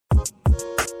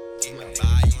Yo,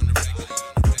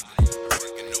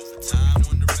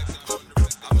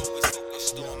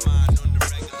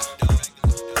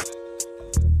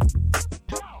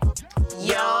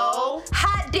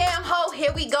 hot damn ho,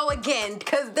 here we go again,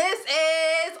 because this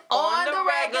is On the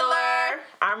Regular.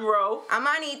 I'm Ro. I'm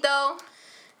Manito.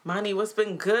 Mani, what's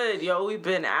been good? Yo, we've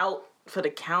been out for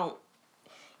the count.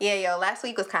 Yeah, yo, last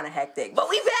week was kind of hectic, but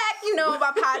we back,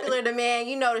 by popular demand.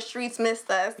 The streets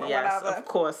missed us. Yes, whatever. of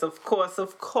course.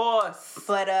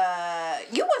 But,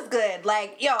 you was good.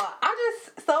 Like, yo, I'm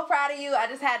just so proud of you. I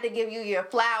just had to give you your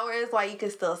flowers while you can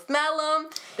still smell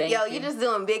them. Thank you. you Just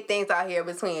doing big things out here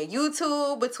between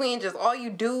YouTube, between just all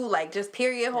you do, like just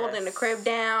period, holding the crib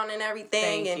down and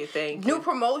everything. Thank New you.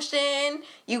 promotion.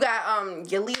 You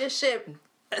got, your leadership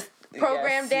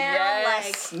program down.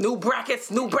 Yes. Like New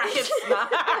brackets.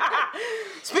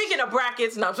 Speaking of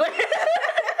brackets, no.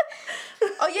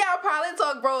 oh yeah, our Pilot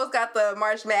Talk Bros got the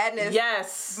March Madness.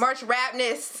 Yes. March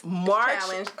Rapness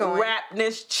challenge going.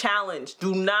 Rapness challenge.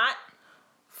 Do not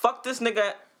fuck this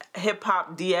nigga Hip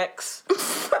Hop DX.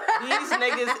 These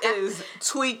niggas is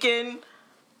tweaking.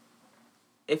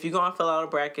 If you're gonna fill out a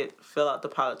bracket, fill out the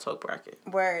Pilot Talk bracket.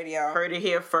 Word, yo. Heard it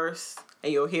here first,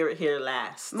 and you'll hear it here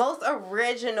last. Most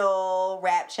original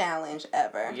rap challenge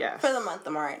ever. Yes. For the month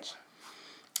of March.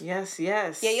 Yes.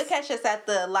 Yeah, you'll catch us at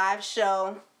the live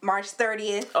show March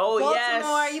 30th. Oh, Baltimore,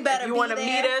 yes. you better if you be wanna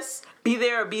there. meet us, be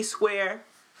there or be square.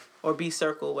 Or be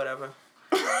circle, whatever.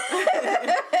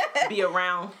 Be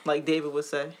around, like David would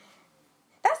say.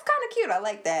 That's kind of cute. I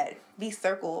like that. Be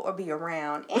circle or be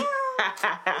around. Ew.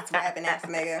 That's rapping ass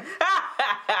nigga.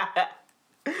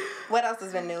 What else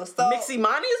has been new? So Mixie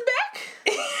Monty is back? I've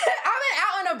been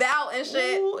out and about and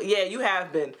shit. Ooh, yeah, you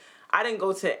have been. I didn't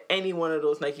go to any one of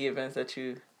those Nike events that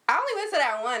you... I only went to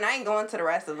that one. I ain't going to the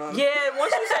rest of them. Yeah,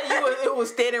 once you said it was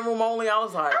standing room only, I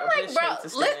was like... I'm like, bro,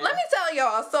 let me tell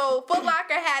y'all. So Foot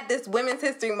Locker had this Women's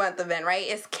History Month event, right?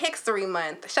 It's Kickstory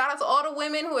Month. Shout out to all the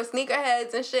women who are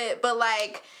sneakerheads and shit. But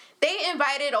like, they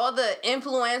invited all the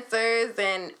influencers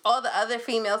and all the other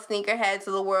female sneakerheads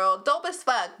of the world. Dope as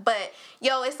fuck. But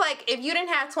yo, it's like if you didn't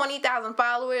have 20,000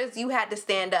 followers, you had to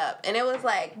stand up. And it was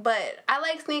like, but I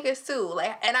like sneakers too.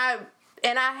 Like, and I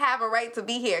have a right to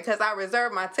be here because I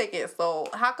reserved my ticket. So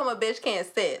how come a bitch can't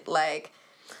sit? Like,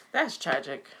 that's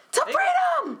tragic. To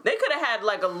freedom! They could have had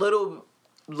like a little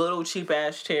cheap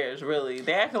ass chairs, really.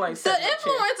 They acting like the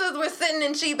influencers were sitting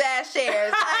in cheap ass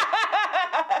chairs.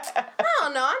 I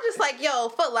don't know. I'm just like, yo,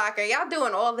 Foot Locker, y'all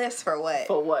doing all this for what?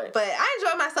 For what? But I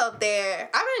enjoy myself there.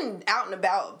 I've been out and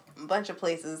about a bunch of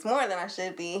places, more than I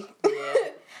should be.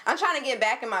 Yeah. I'm trying to get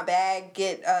back in my bag,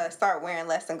 start wearing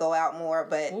less and go out more,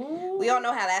 but we all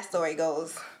know how that story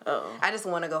goes. Uh-oh. I just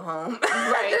want to go home. Right.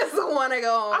 I just want to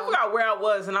go home. I forgot where I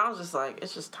was, and I was just like,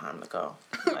 it's just time to go.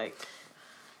 Like,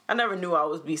 I never knew I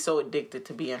would be so addicted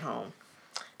to being home.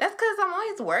 That's because I'm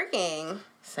always working.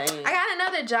 Same. I got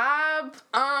another job.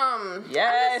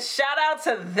 Yes, shout out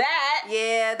to that.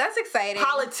 Yeah, that's exciting.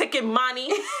 Politicking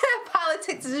money.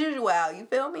 Politics as usual, you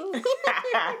feel me? But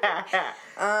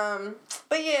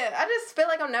yeah, I just feel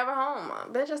like I'm never home.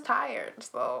 I'm just tired,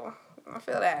 so I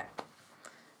feel that.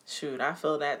 Shoot, I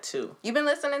feel that too. You been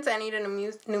listening to any of the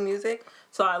new music?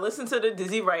 So I listened to the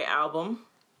Dizzy Wright album.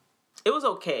 It was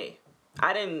okay.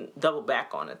 I didn't double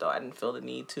back on it though. I didn't feel the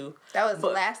need to. That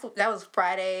was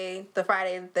Friday, the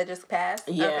Friday that just passed?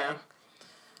 Yeah.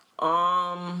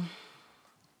 Okay.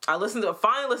 I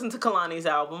finally listened to Kalani's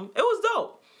album. It was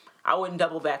dope. I wouldn't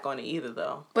double back on it either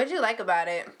though. What'd you like about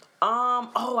it?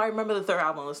 I remember the third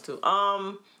album I listened to.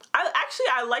 I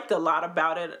liked a lot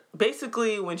about it.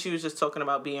 Basically when she was just talking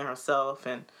about being herself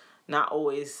and not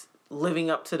always living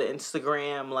up to the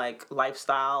Instagram like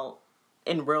lifestyle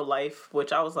in real life,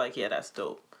 which I was like, yeah, that's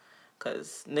dope.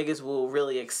 Because niggas will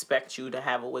really expect you to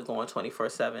have a wig on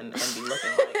 24/7 and be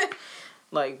looking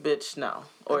like, bitch, no.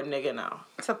 Or nigga, no.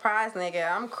 Surprise,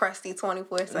 nigga. I'm crusty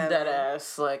 24/7. That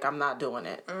ass, like, I'm not doing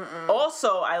it.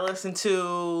 Also, I listened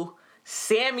to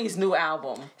Sammy's new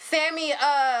album. Sammy,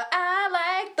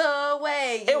 I like the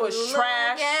way you It was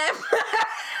trash.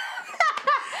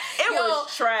 It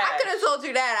was trash. I could have told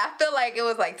you that. I feel like it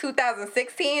was like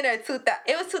 2016 or 2000.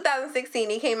 It was 2016.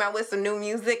 He came out with some new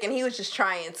music and he was just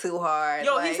trying too hard.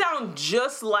 Yo, he sounds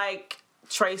just like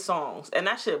Trey Songz, and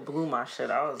that shit blew my shit.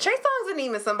 Trey Songz isn't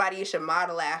even somebody you should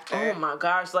model after. Oh my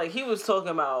gosh, like he was talking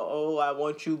about, oh, I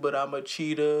want you, but I'm a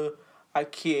cheater. I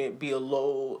can't be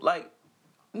alone. Like,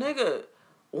 nigga,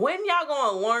 when y'all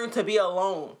gonna learn to be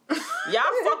alone?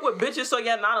 Y'all fuck with bitches so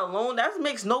y'all not alone? That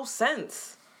makes no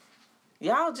sense.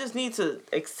 Y'all just need to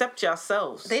accept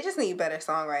yourselves. They just need better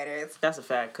songwriters. That's a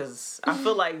fact, because I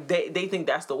feel like they think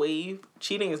that's the wave.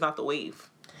 Cheating is not the wave.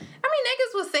 I mean, niggas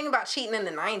niggas was singing about cheating in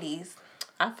the 90s.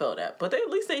 I feel that, but at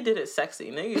least they did it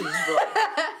sexy. Niggas just be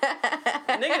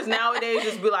like, niggas nowadays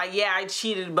just be like, yeah, I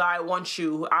cheated, but I want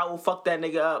you. I will fuck that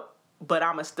nigga up, but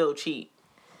I'ma still cheat.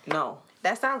 No.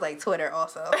 That sounds like Twitter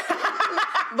also.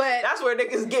 But that's where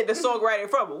niggas get the songwriting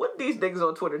from. What these niggas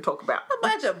on Twitter talk about? A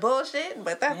bunch of bullshit,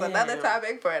 but that's another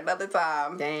topic for another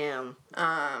time. Damn.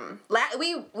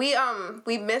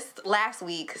 We missed last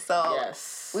week, so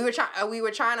yes. we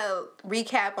were trying to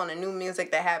recap on the new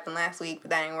music that happened last week, but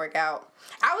that didn't work out.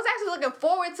 I was actually looking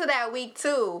forward to that week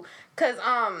too, cause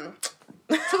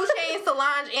 2 Chainz,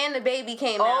 Solange, and the baby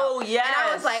came out. Oh yes. And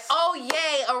I was like, oh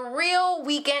yay, a real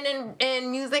weekend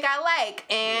in music I like.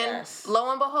 And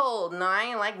lo and behold, no, I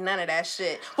ain't like none of that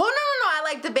shit. Well, no, I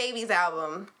like the baby's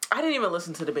album. I didn't even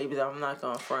listen to the baby's album. I'm not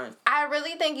going front. I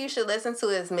really think you should listen to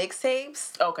his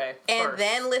mixtapes. Okay. And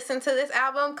then listen to this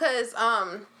album, cause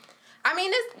I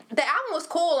mean, the album was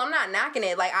cool. I'm not knocking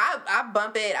it. Like I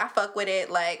bump it. I fuck with it.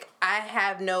 Like I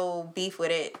have no beef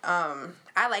with it.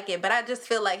 I like it, but I just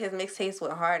feel like his mixtapes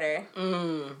went harder.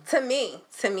 To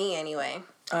me anyway.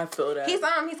 I feel that. He's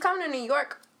coming to New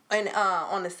York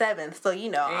on the 7th, so you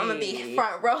know I'm gonna be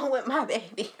front row with my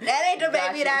baby. That ain't the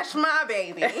baby, that's my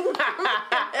baby.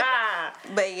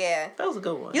 But yeah, that was a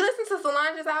good one. You listened to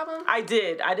Solange's album? I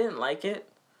did. I didn't like it.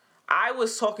 I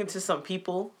was talking to some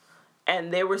people,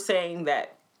 and they were saying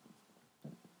that,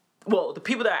 well, the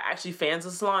people that are actually fans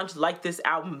of Solange like this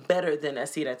album better than A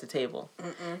Seat at the Table.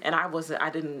 And I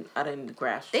didn't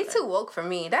grasp They that. too woke for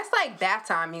me. That's like bath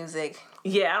time music.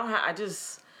 Yeah,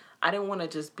 I didn't want to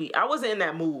just be, I wasn't in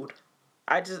that mood.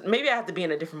 Maybe I have to be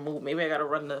in a different mood. Maybe I got to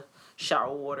run the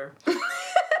shower water.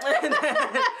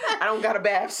 I don't got a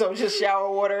bath, so just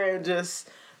shower water and just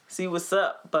see what's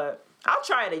up. But I'll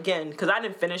try it again, because I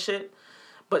didn't finish it.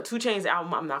 But 2 Chainz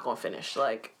album, I'm not going to finish.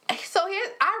 Like, so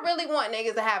I really want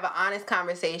niggas to have an honest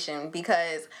conversation,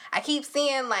 because I keep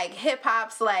seeing like hip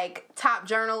hop's like top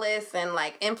journalists and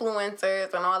like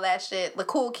influencers and all that shit, the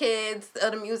cool kids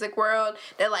of the music world.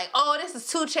 They're like, oh, this is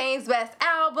 2 Chainz' best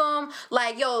album.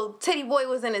 Like, yo, Titty Boy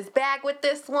was in his bag with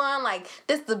this one. Like,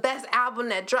 this is the best album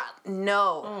that dropped.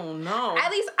 No. Oh, no.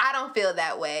 At least I don't feel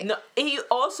that way. No, he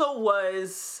also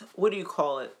was, what do you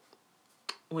call it?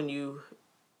 When you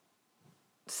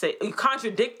say,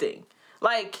 contradicting.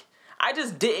 Like, I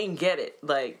just didn't get it.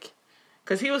 Like,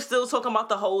 because he was still talking about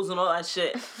the hoes and all that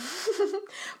shit.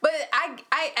 But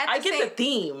I get the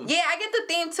theme. Yeah, I get the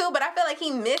theme too, but I feel like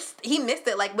he missed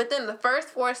it. Like, within the first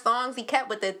 4 songs, he kept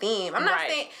with the theme. I'm not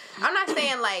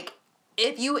saying like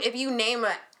if you name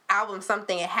an album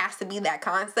something, it has to be that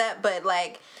concept, but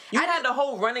like you had the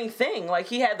whole running thing. Like,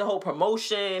 he had the whole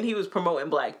promotion. He was promoting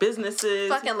black businesses.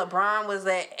 Fucking LeBron was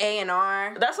at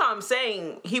A&R. That's what I'm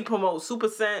saying. He promotes Super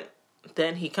Scent,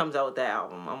 then he comes out with that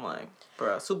album. I'm like,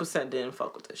 bro, Super Scent didn't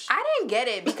fuck with this shit. I didn't get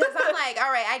it, because I'm like,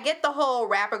 all right, I get the whole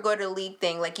rapper go to the league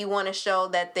thing. Like, you want to show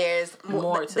that there's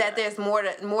more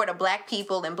to black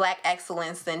people and black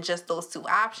excellence than just those 2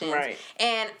 options. Right.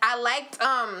 And I liked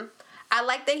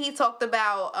that he talked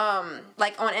about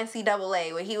like on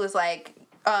NCAA, where he was like,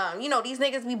 you know, these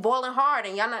niggas be balling hard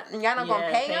and y'all not gonna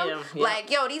pay them. Yep.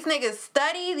 Like, yo, these niggas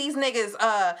study, these niggas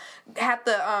have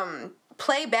to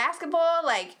play basketball.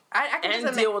 Like, I can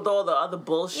just deal with all the other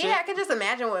bullshit. Yeah, I can just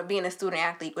imagine what being a student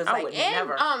athlete was like. And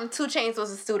never. 2 Chainz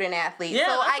was a student athlete. Yeah,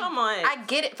 so I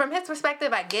get it from his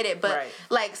perspective. I get it, but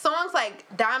like songs like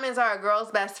 "Diamonds Are a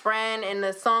Girl's Best Friend" and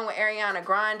the song with Ariana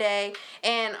Grande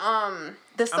and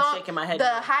the song, I'm shaking my head the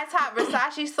now. High Top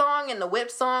Versace song and the Whip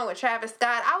song with Travis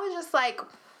Scott. I was just like,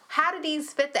 how did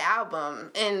these fit the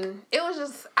album? And it was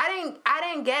just I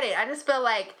didn't get it. I just feel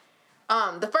like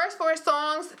the first 4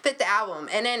 songs fit the album,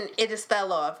 and then it just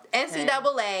fell off.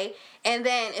 NCAA, and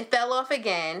then it fell off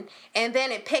again, and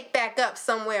then it picked back up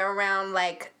somewhere around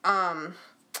like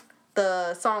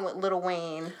the song with Lil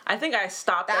Wayne. I think I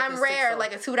stopped at I'm Rare,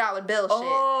 like a $2 bill shit.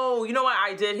 Oh, you know what?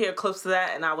 I did hear clips of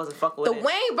that, and I wasn't fucking with it. The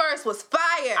Wayne verse was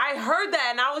fire. I heard that,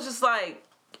 and I was just like,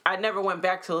 I never went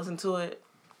back to listen to it.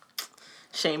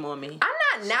 Shame on me.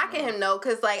 I'm not knocking him though,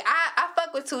 cause like I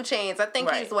fuck with 2 Chainz. I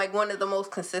think he's like one of the most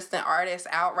consistent artists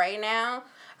out right now.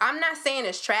 I'm not saying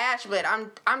it's trash, but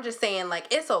I'm just saying like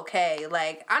it's okay.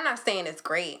 Like, I'm not saying it's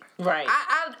great. Right.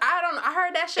 I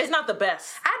heard that shit. It's not the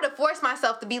best. I had to force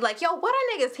myself to be like, yo, what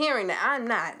are niggas hearing that I'm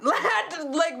not?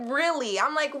 Like really.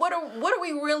 I'm like, what are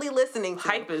we really listening to?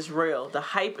 Hype is real. The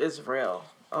hype is real.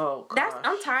 Oh gosh.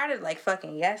 I'm tired of like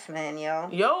fucking Yes Man, yo.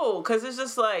 Yo, cause it's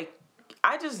just like,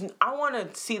 I want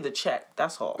to see the check.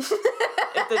 That's all.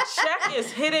 If the check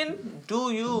is hidden,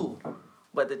 do you?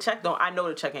 But the check I know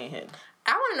the check ain't hidden.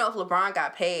 I want to know if LeBron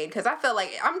got paid, because I feel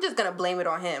like I'm just gonna blame it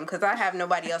on him, because I have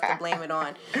nobody else to blame it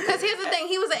on. Because here's the thing: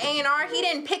 he was an A&R. He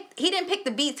didn't pick the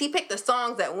beats. He picked the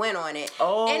songs that went on it.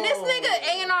 Oh. And this nigga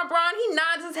A&R Bron, he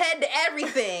nods his head to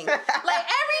everything. Like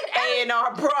every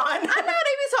A&R Bron. I know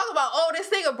they be talking about, oh, this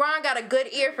nigga Bron got a good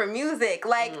ear for music.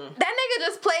 Like that nigga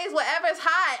just plays whatever's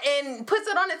hot and puts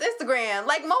it on his Instagram.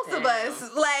 Like most of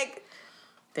us. Like.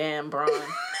 Damn, Bron.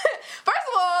 First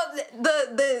of all,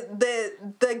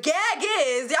 the gag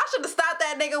is y'all should have stopped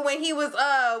that nigga when he was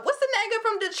what's the nigga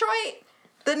from Detroit?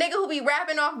 The nigga who be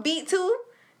rapping off beat too?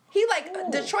 He like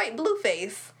Detroit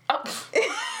Blueface. I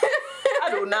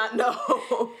do not know.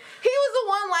 He was the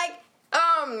one like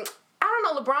I don't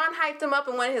know, LeBron hyped him up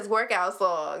in one of his workout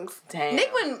songs. Damn.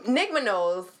 Nick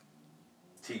knows.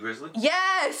 T Grizzly?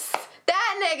 Yes,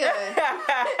 that nigga. And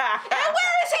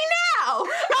where is he now?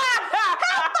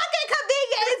 How fucking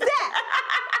convenient is that?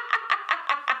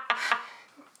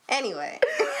 Anyway.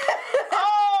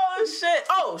 Oh shit!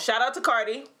 Oh, shout out to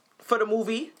Cardi for the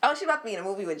movie. Oh, she about to be in a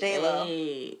movie with J-Lo.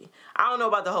 Hey. I don't know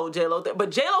about the whole J-Lo thing, but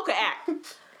J-Lo can act.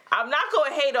 I'm not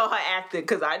gonna hate on her acting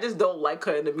because I just don't like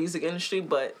her in the music industry.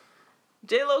 But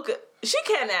J-Lo, she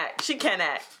can act. She can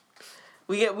act.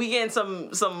 We getting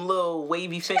some little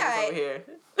wavy fingers over here.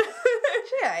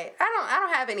 She right. I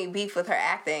don't have any beef with her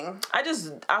acting. I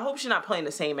hope she's not playing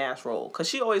the same ass role, because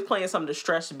she always playing some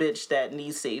distressed bitch that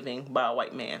needs saving by a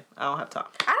white man. I don't have time.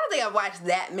 I don't think I've watched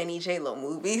that many J-Lo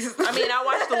movies. I mean, I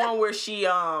watched the one where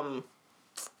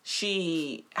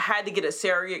she had to get a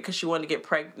surrogate because she wanted to get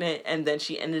pregnant, and then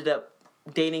she ended up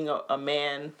dating a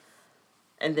man,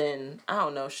 and then I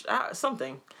don't know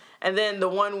something, and then the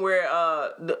one where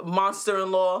the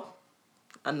monster-in-law,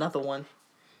 another one.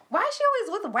 Why is she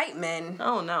always with white men? I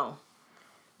don't know.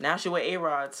 Now she with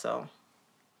A-Rod, so.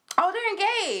 Oh, they're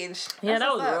engaged. Yeah, that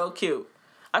was real cute.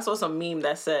 I saw some meme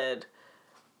that said,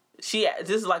 this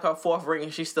is like her fourth ring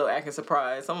and she's still acting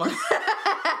surprised. I'm like,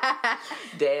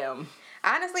 damn.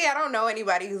 Honestly, I don't know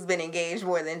anybody who's been engaged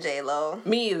more than J-Lo.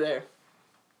 Me either.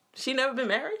 She never been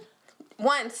married?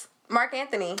 Once. Mark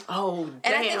Anthony. Oh, damn.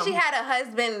 And I think she had a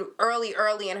husband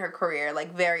early in her career,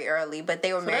 like very early, but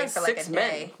they were married for like a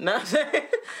day. No,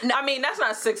 I mean, that's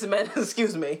not 6 men,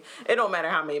 excuse me. It don't matter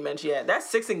how many men she had. That's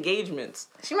 6 engagements.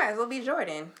 She might as well be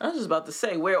Jordan. I was just about to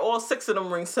say, wear all 6 of them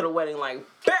rings to the wedding, like,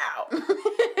 bow!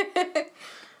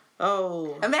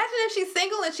 Oh. Imagine if she's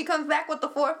single and she comes back with the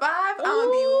 4 or 5. I'm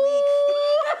gonna be weak.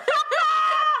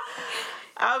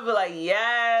 I'd be like,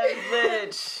 yes,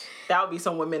 bitch. That would be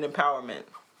some women empowerment.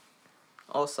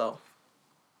 Also.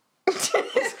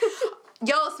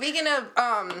 Yo, speaking of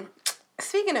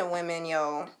women,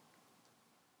 yo,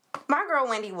 my girl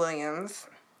Wendy Williams,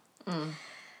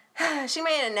 she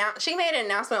made an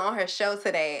announcement on her show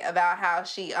today about how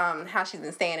she's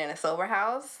been staying in a sober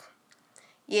house.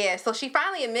 Yeah, so she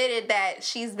finally admitted that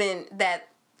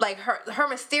her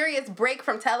mysterious break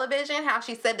from television, how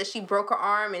she said that she broke her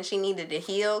arm and she needed to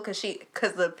heal because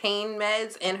the pain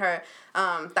meds and her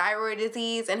thyroid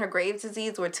disease and her Graves'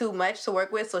 disease were too much to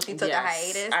work with, so she took a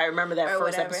hiatus. I remember that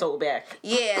first episode back.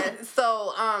 Yeah,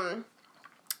 so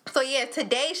yeah,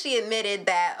 today she admitted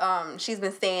that she's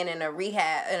been staying in a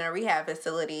rehab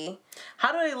facility.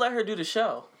 How do they let her do the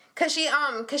show? Cause she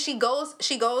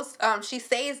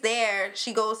stays there,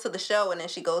 she goes to the show and then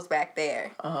she goes back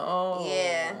there. Oh.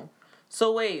 Yeah.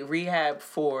 So wait, rehab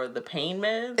for the pain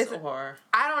meds or?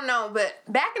 I don't know, but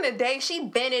back in the day, she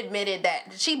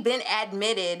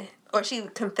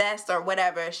confessed or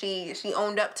whatever. She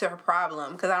owned up to her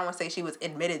problem, because I don't want to say she was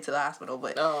admitted to the hospital,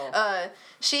 but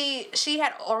she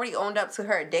had already owned up to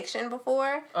her addiction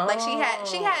before. Oh. Like she had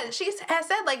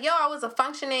said like, yo, I was a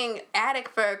functioning addict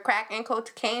for crack and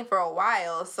cocaine for a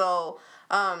while, so.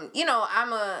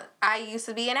 I used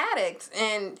to be an addict,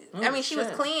 and she was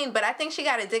clean, but I think she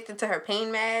got addicted to her pain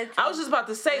meds. I was just about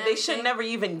to say, they should never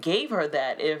even gave her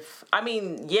that.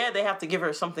 They have to give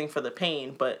her something for the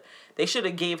pain, but they should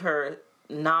have gave her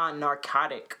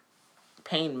non-narcotic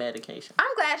pain medication.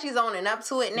 I'm glad she's owning up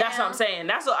to it now. That's what I'm saying.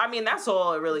 That's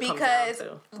all it really comes down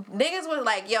to. Because niggas was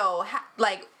like, yo,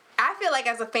 I feel like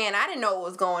as a fan, I didn't know what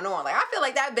was going on. Like, I feel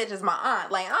like that bitch is my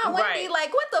aunt. Like, Aunt Wendy,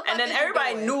 like, what the fuck? And then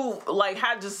everybody knew, like,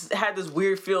 had this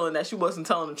weird feeling that she wasn't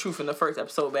telling the truth in the first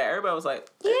episode. But everybody was like,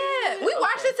 yeah, we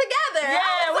watched it together.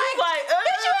 Yeah, we was like,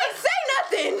 bitch, you ain't say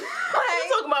nothing. Like,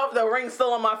 talking about if the ring's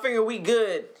still on my finger, we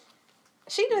good.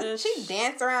 She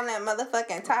danced around that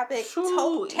motherfucking topic,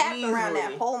 tapped around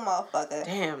that whole motherfucker.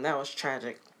 Damn, that was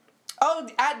tragic. Oh,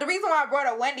 the reason why I brought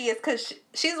up Wendy is because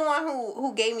she's the one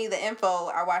who gave me the info.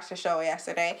 I watched the show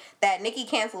yesterday that Nicki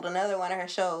canceled another one of her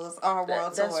shows on her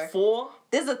world tour. That's 4?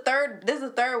 This is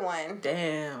the third one.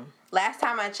 Damn. Last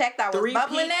time I checked, I was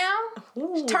bubbling now.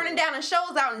 Ooh. Turning down the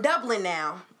shows out in Dublin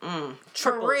now.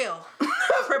 For real.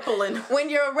 Tripling. When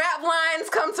your rap lines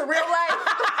come to real life.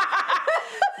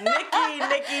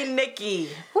 Nikki.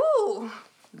 Woo.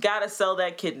 Gotta sell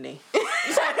that kidney.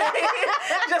 Just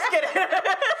kidding.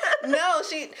 No,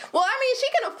 she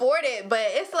can afford it, but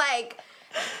it's like,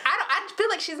 I feel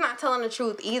like she's not telling the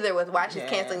truth either with why she's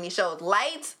canceling these shows.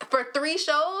 Lights for 3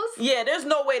 shows? Yeah, there's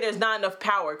no way there's not enough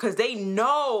power, because they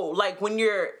know, like,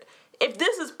 if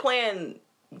this is planned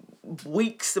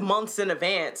weeks, months in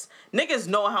advance, niggas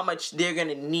know how much they're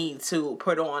gonna need to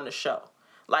put on the show.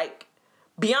 Like,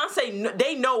 Beyonce,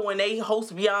 they know when they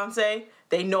host Beyonce,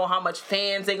 they know how much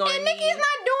fans they gonna need. And Nicki's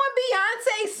not doing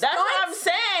Beyonce stunts. That's what I'm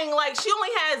saying. Like, she only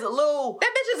has a little that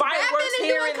bitch is fireworks and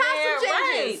here doing and there. costume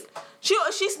changes.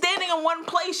 Right. She's standing in one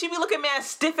place. She be looking mad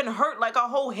stiff and hurt, like her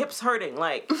whole hips hurting.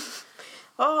 Like,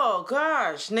 oh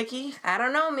gosh, Nicki. I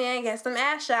don't know, man. Get some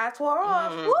ass shots wore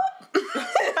off. Whoop.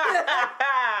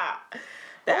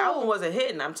 That album wasn't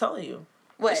hitting, I'm telling you.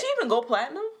 What? Did she even go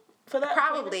platinum for that?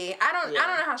 Probably. I don't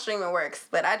know how streaming works,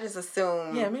 but I just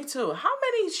assume. Yeah, me too. How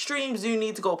many streams do you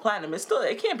need to go platinum?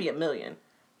 It can't be 1 million.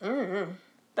 Mm-hmm.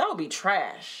 That would be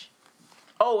trash.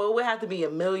 Oh, it would have to be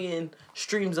 1 million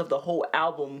streams of the whole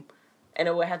album, and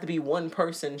it would have to be one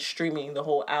person streaming the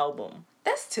whole album.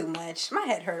 That's too much. My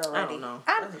head hurt already. I don't know.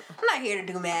 I'm not here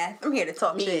to do math. I'm here to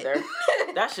talk shit. Either.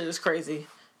 That shit is crazy.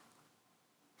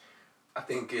 I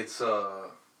think it's a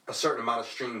certain amount of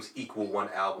streams equal 1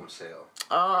 album sale.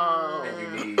 Oh.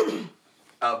 And you need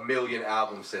 1 million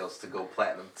album sales to go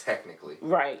platinum, technically.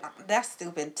 Right. That's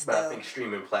stupid still. But I think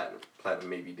streaming platinum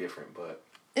may be different, but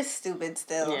it's stupid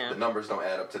still. Yeah. the numbers don't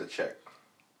add up to the check.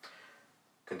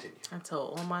 Continue. I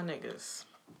told all my niggas.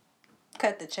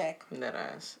 Cut the check. That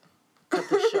ass. Cut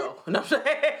the show. No, I'm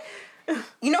saying.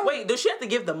 You know. Wait, does she have to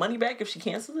give the money back if she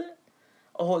cancels it?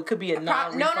 Oh, it could be a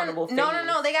non-refundable thing.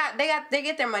 No. They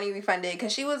get their money refunded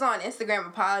because she was on Instagram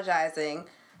apologizing,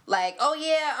 like, oh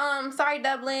yeah, sorry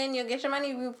Dublin, you'll get your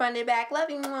money refunded back. Love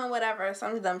you, whatever,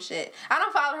 some dumb shit. I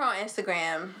don't follow her on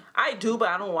Instagram. I do, but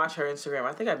I don't watch her Instagram.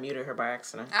 I think I muted her by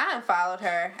accident. I unfollowed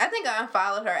her. I think I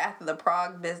unfollowed her after the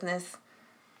Prague business.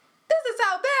 This is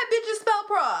how bad bitches spell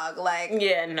Prague. Like,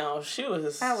 yeah, no, she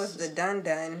was. That was the done.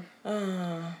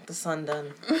 The sun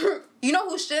done. You know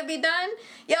who should be done?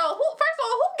 Yo, first of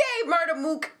all, who gave Murder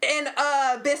Mook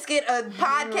and Biscuit a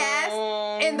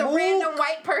podcast and the Mook. random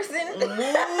white person?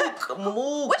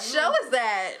 Mook. What show is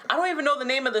that? I don't even know the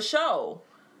name of the show.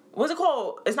 What's it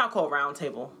called? It's not called Round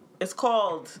Table. It's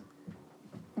called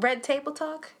Red Table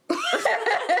Talk?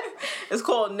 It's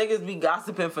called Niggas Be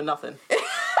Gossiping for Nothing.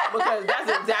 Because that's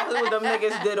exactly what them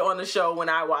niggas did on the show when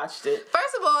I watched it.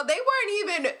 First of all, they weren't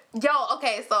even...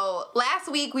 okay, so last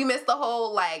week we missed the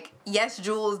whole, like, Yes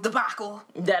Jules debacle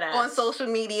That ass. on social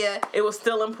media. It was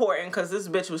still important because this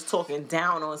bitch was talking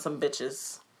down on some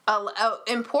bitches.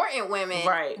 Important women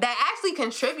Right. that actually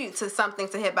contribute to something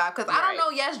to hip-hop. Because I Right.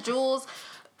 don't know Yes Jules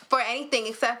for anything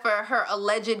except for her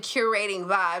alleged curating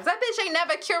vibes. That bitch ain't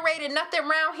never curated nothing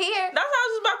around here. That's what I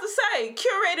was about to say.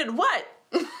 Curated what?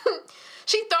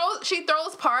 She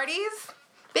throws parties.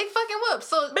 Big fucking whoop.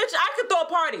 So Bitch, I could throw a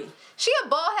party. she a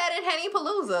bald-headed Henny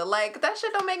Palooza. Like, that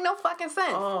shit don't make no fucking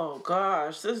sense. Oh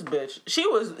gosh, this bitch. She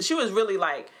was really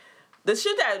like, the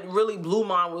shit that really blew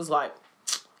my mind was like,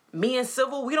 me and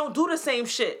Civil, we don't do the same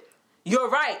shit. You're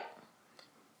right.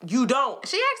 You don't.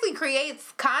 She actually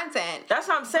creates content. That's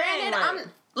what I'm saying. Granted,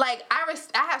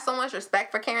 I have so much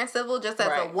respect for Karen Civil just as a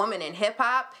Right. woman in hip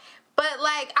hop. But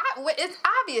like, it's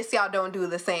obvious y'all don't do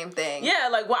the same thing. Yeah,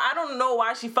 like, well, I don't know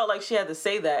why she felt like she had to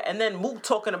say that. And then Mook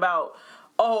talking about,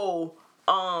 what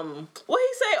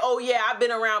he say? Oh yeah, I've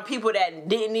been around people that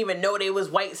didn't even know they was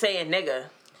white saying nigga.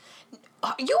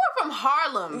 You are from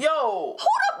Harlem. Yo, Who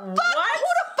the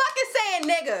fuck is saying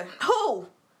nigga? Who?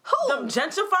 Them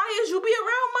gentrifiers you be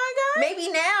around, my guy?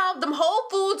 Maybe now them Whole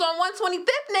Foods on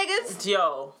 125th niggas.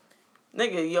 Yo,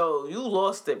 you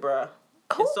lost it, bruh.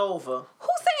 It's over.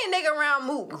 Who's saying nigga around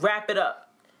Mook? Wrap it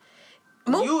up.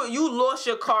 Mook? You lost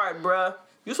your card, bruh.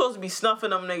 You supposed to be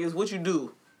snuffing them niggas. What you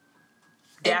do?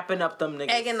 Dapping up them niggas.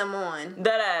 Egging them on.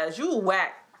 That ass. You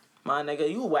whack, my nigga.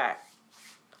 You whack.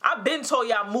 I been told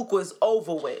y'all Mook was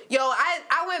over with. Yo,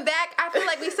 I went back. I feel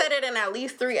like we said it in at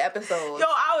least 3 episodes. Yo,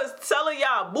 I was telling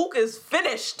y'all, Mook is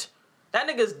finished. That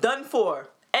nigga's done for.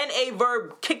 N.A.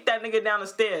 Verb kicked that nigga down the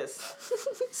stairs.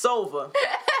 It's over.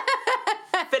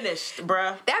 Finished,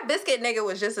 bruh. That Biscuit nigga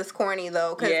was just as corny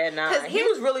though. Yeah, nah. He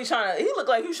was really trying to. He looked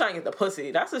like he was trying to get the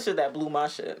pussy. That's the shit that blew my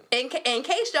shit. In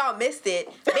case y'all missed it,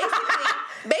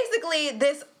 basically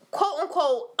this quote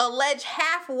unquote alleged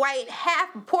half white, half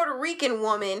Puerto Rican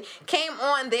woman came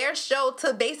on their show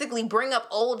to basically bring up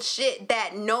old shit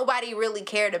that nobody really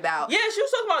cared about. Yeah, she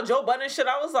was talking about Joe Budden shit.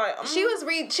 I was like,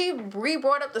 She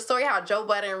re-brought up the story how Joe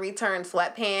Budden returned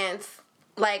sweatpants.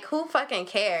 Like, who fucking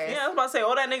cares? Yeah, I was about to say,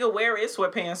 all that nigga wear is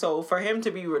sweatpants, so for him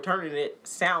to be returning it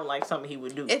sound like something he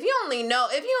would do. If you only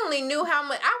knew how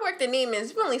much, I worked at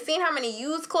Neiman's, if you only seen how many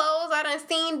used clothes I done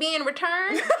seen being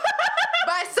returned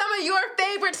by some of your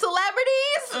favorite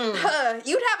celebrities,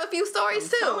 you'd have a few stories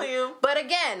too. Telling you. But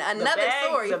again, another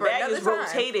story for another time. The bag is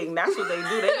rotating. That's what they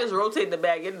do. They just rotate the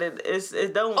bag.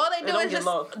 It don't. All they do is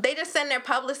just they just send their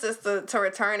publicist to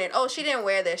return it. Oh, she didn't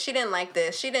wear this. She didn't like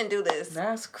this. She didn't do this.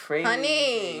 That's crazy.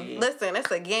 Honey, listen,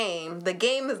 it's a game. The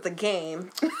game is the game.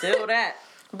 Still that.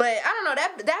 But I don't know,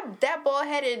 that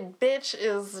bald-headed bitch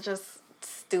is just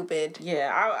stupid.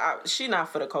 Yeah, she not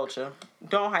for the culture.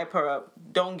 Don't hype her up.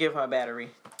 Don't give her a battery.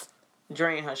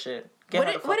 Drain her shit. What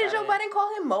did Joe Budden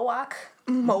call him? Mohawk?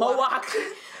 Mohawk.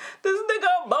 This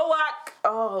nigga Mohawk.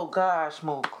 Oh gosh,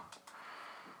 Mook.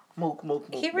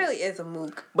 He really is a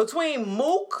mook. Between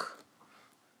Mook,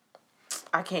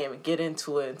 I can't even get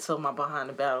into it until my behind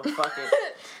the battle. Fuck it.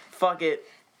 Fuck it.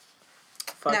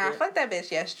 Fuck that bitch.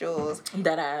 Yes, Jules.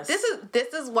 That ass.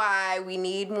 This is why we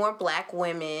need more black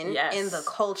women in the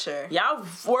culture. Y'all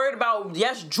worried about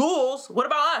Yes, Jules. What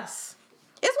about us?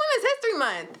 It's Women's History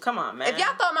Month. Come on, man. If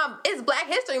y'all thought it's Black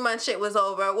History Month shit was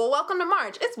over, well, welcome to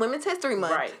March. It's Women's History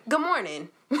Month. Right. Good morning.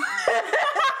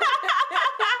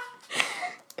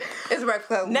 It's Breakfast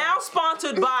Club. Now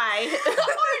sponsored by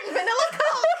Orange Vanilla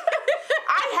Coke.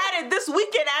 I had it this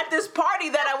weekend at this party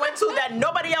that I went to that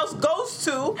nobody else goes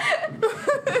to.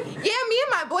 Yeah, me and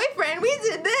my boyfriend, we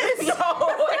did this.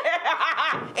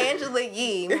 Angela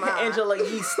Yee. Angela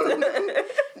Yeast.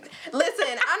 Listen,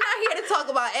 I'm not here to talk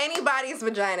about anybody's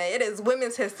vagina. It is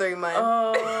Women's History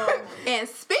Month. And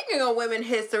speaking of Women's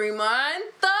History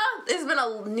Month, there's been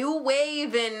a new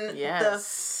wave in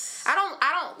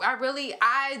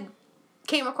I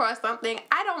came across something.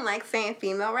 I don't like saying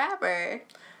female rapper.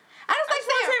 I just like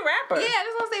saying rapper. Yeah, I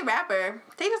just want to say rapper.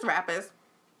 They just rappers.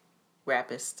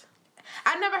 Rappist.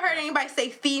 I never heard anybody say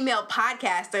female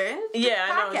podcaster. Yeah,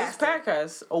 I know. This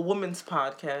podcast, a woman's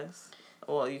podcast.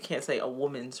 Well, you can't say a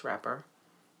woman's rapper.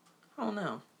 I don't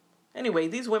know. Anyway,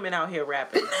 these women out here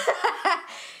rapping.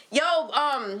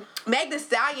 Yo, Meg Thee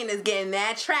Stallion is getting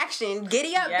mad traction.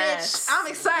 Giddy up, bitch. I'm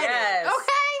excited. Yes.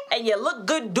 Okay? And you look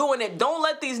good doing it. Don't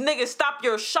let these niggas stop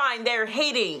your shine. They're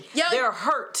hating. Yo, they're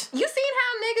hurt. You seen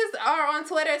how niggas are on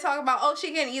Twitter talking about, oh,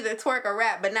 she can either twerk or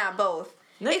rap, but not both.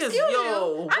 Niggas, Excuse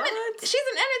you. She's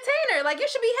an entertainer. Like, you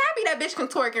should be happy that bitch can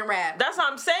twerk and rap. That's what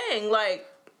I'm saying. Like,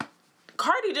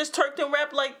 Cardi just twerked and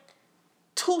rapped like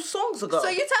 2 songs ago. So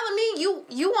you're telling me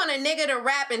you want a nigga to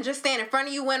rap and just stand in front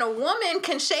of you when a woman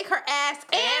can shake her ass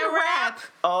and rap?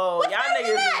 Oh, What's y'all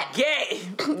niggas is gay.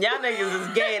 Y'all niggas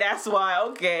is gay. That's why.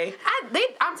 Okay.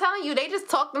 I'm telling you, they just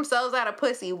talk themselves out of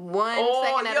pussy one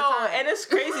second at a time. And it's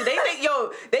crazy. They think,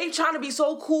 they trying to be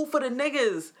so cool for the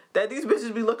niggas that these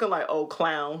bitches be looking like, oh,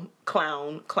 clown.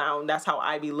 That's how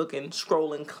I be looking,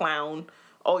 scrolling clown.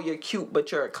 Oh, you're cute,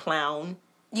 but you're a clown.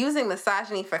 Using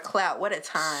misogyny for clout. What a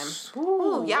time.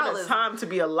 Ooh, y'all what a time to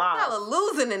be alive. Y'all are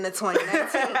losing in the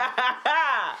 2019.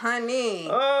 Honey.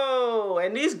 Oh,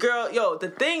 and these girls, the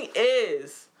thing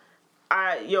is,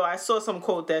 I saw some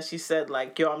quote that she said,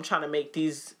 like, I'm trying to make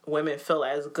these women feel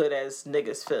as good as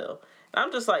niggas feel. And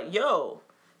I'm just like,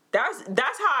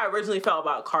 that's how I originally felt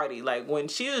about Cardi. Like, when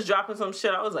she was dropping some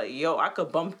shit, I was like, I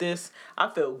could bump this. I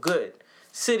feel good.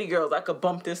 City Girls, I could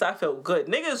bump this. I feel good.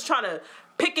 Niggas trying to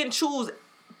pick and choose,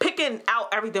 picking out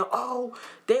everything. Oh,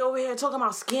 they over here talking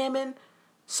about scamming.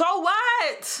 So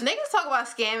what? Niggas talk about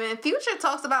scamming. Future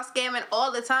talks about scamming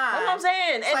all the time. That's what I'm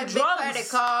saying. It's and like drugs. Big credit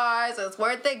cards. It's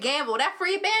worth the gamble. That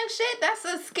free band shit, that's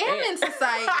a scamming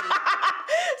society.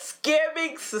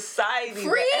 Scamming society.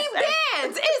 Free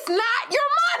bands. It's not your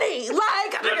money.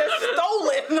 Like, nigga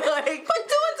stolen. Like, put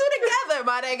 2 and 2 together,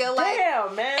 my nigga. Like,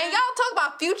 damn, man. And y'all talk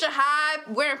about Future high,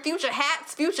 wearing Future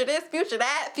hats, Future this, Future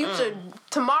that, Future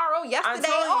tomorrow, yesterday,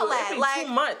 all that. It'd be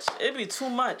too much. It'd be too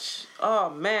much. Oh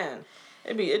man.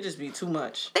 It just be too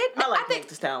much. I think Meg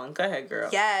Thee Stallion. Go ahead, girl.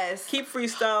 Yes. Keep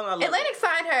freestyling. I love Atlantic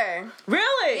signed her.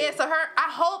 Really? Yeah, so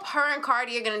I hope her and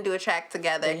Cardi are going to do a track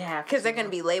together. They have to. Because they're going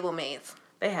to be label mates.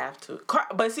 They have to.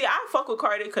 But see, I fuck with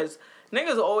Cardi because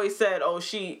niggas always said, oh,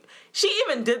 she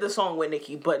even did the song with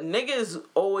Nicki, but niggas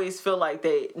always feel like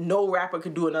no rapper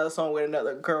could do another song with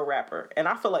another girl rapper. And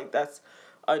I feel like that's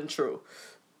untrue.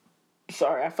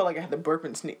 Sorry, I feel like I had to burp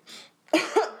and sneeze.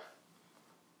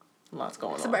 Lots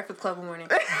going on. It's a Breakfast Club morning.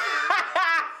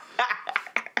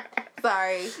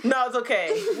 Sorry. No, it's okay.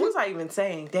 What was I even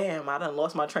saying? Damn, I done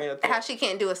lost my train of thought. How she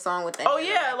can't do a song with that. Oh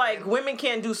yeah, like women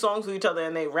can't do songs with each other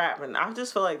and they rap, and I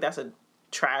just feel like that's a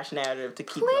trash narrative to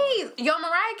keep. Please, yo,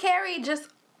 Mariah Carey just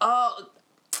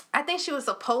I think she was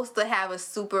supposed to have a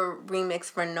super remix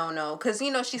for No No, because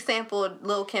you know she sampled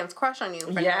Lil Kim's "Crush on You"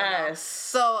 for No No. Yes.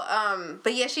 So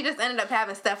but yeah, she just ended up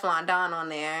having Stefflon Don on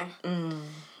there.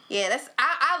 Yeah, that's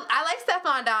I like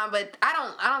Stefflon Don, but I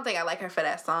don't think I like her for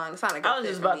that song. It's not a good I was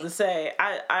fit just for about me. to say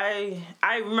I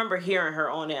remember hearing her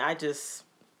on it. I didn't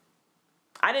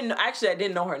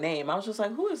know her name. I was just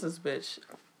like, who is this bitch?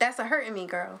 That's a Hurtin' Me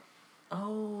girl.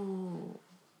 Oh.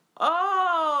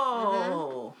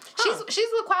 She's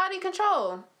with Quality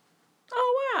Control.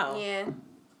 Oh wow. Yeah.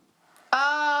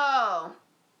 Oh.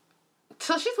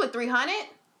 So she's with 300?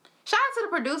 Shout out to the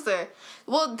producer.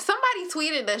 Well, somebody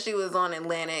tweeted that she was on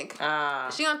Atlantic.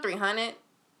 She on 300?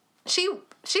 She's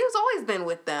always been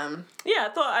with them. Yeah,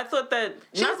 I thought that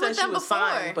She not was that with she them was before.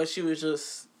 signed, but she was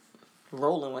just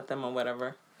rolling with them or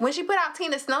whatever. When she put out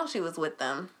Tina Snow, she was with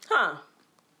them. Huh.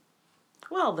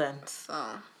 Well then. So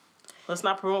Let's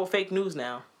not promote fake news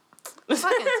now.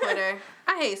 fucking Twitter.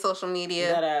 I hate social media.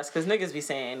 That ass, because niggas be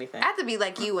saying anything. I have to be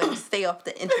like you and stay off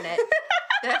the internet.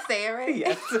 Did I say it right?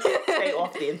 Yes. Stay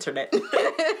off the internet.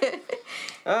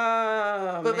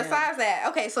 Oh, But man. besides that,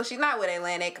 okay, so she's not with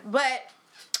Atlantic, but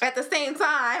at the same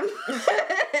time,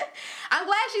 I'm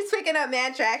glad she's picking up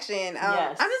mad traction.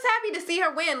 Yes. I'm just happy to see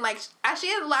her win. Like, she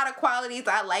has a lot of qualities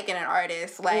I like in an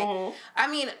artist. Like, I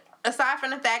mean, aside from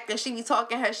the fact that she be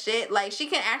talking her shit, like, she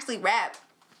can actually rap.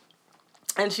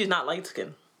 And she's not light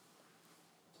skinned.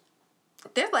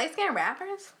 There's light-skinned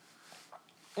rappers?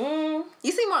 You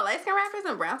see more light-skinned rappers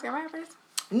than brown-skinned rappers?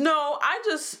 No, I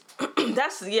just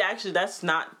that's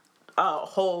not a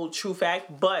whole true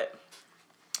fact, but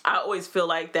I always feel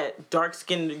like that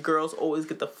dark-skinned girls always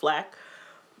get the flack.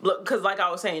 Look, because like I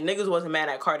was saying, niggas wasn't mad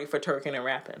at Cardi for twerking and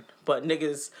rapping, but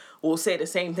niggas will say the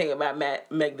same thing about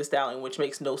Meg Thee Stallion, which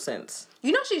makes no sense.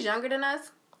 You know she's younger than us?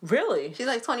 Really? She's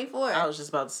like 24. I was just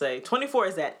about to say, 24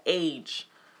 is that age.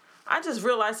 I just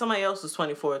realized somebody else was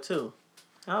 24 too.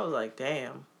 I was like,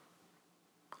 damn.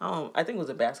 I think it was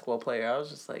a basketball player. I was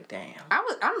just like, damn.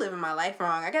 I'm living my life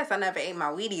wrong. I guess I never ate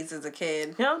my Wheaties as a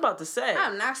kid. Yeah, I was about to say.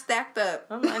 I'm not stacked up.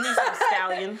 I need some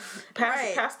stallion.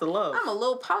 Right. Pass the love. I'm a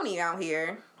little pony out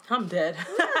here. I'm dead.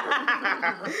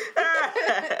 I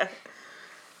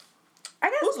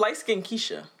guess Who's light skinned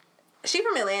Keisha? she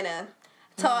from Atlanta.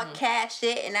 Talk cat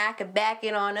shit and I could back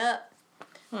it on up.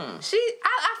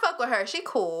 I fuck with her. She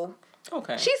cool.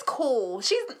 Okay. She's cool.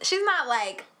 She's not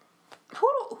like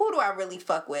who do I really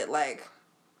fuck with like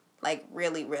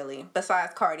really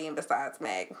besides Cardi and besides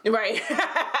Meg. Right.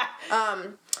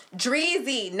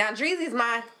 Dreezy. Now Dreezy's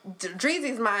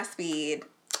my speed.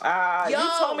 You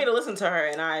told me to listen to her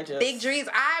and I just... Big Dreez.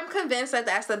 I'm convinced that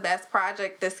that's the best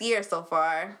project this year so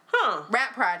far. Huh.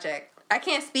 Rap project. I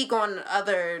can't speak on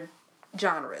other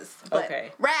genres, but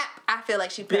Okay. rap, I feel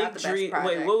like she put out the best project.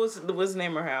 Wait, what's the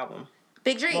name of her album?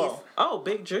 Big Dreez. Whoa. Oh,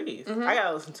 Big Dreez. I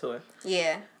gotta listen to it.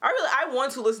 Yeah. I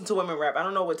want to listen to women rap. I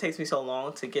don't know what takes me so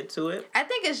long to get to it. I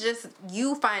think it's just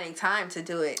you finding time to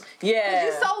do it. Yeah. Cause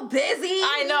you're so busy.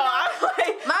 I know. I'm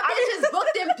like, my bitch is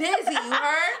booked and busy, you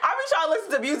heard? I be trying to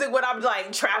listen to music when I'm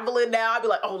like traveling now. I'd be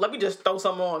like, oh, let me just throw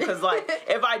something on. Cause like,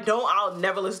 if I don't, I'll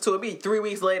never listen to it. It'd be 3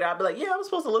 weeks later. I'd be like, yeah, I'm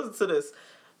supposed to listen to this.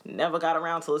 Never got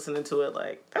around to listening to it.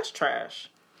 Like, that's trash.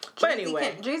 But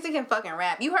anyway. Dreezy can fucking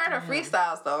rap. You heard her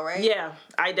freestyles though, right? Yeah,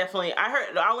 I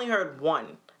only heard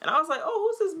one. And I was like,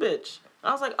 oh, who's this bitch? And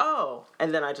I was like, oh.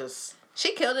 And then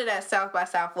She killed it at South by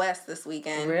Southwest this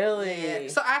weekend. Really? Yeah.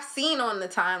 So I've seen on the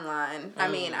timeline. I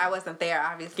mean, I wasn't there,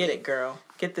 obviously. Get it, girl.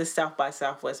 Get this South by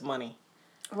Southwest money.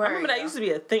 Word, I remember that yo. used to be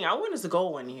a thing. I wanted to go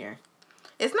one year.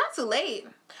 It's not too late.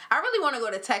 I really want to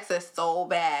go to Texas so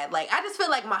bad. Like, I just feel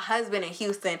like my husband in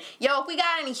Houston. Yo, if we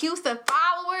got any Houston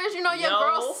followers, you know, your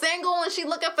girl's single and she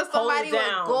looking for somebody with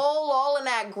down. gold all in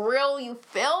that grill, you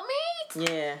feel me?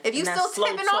 Yeah. If you and that still slow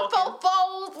tipping on talking.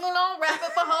 fofos, you know, rapping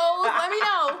for hoes, let me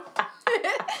know.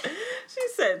 She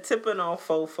said tipping on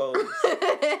fofos.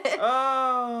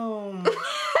 Oh.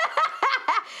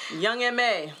 Young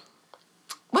M.A.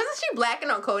 Wasn't she blacking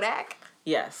on Kodak?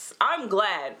 Yes. I'm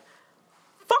glad.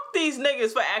 Fuck these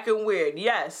niggas for acting weird.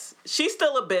 Yes. She's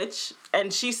still a bitch,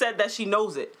 and she said that she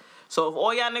knows it. So if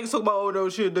all y'all niggas talk about, oh no,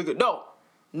 she a nigga.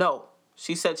 No.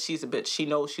 She said she's a bitch. She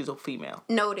knows she's a female.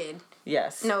 Noted.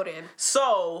 Yes. Noted.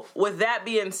 So, with that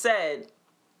being said,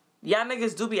 y'all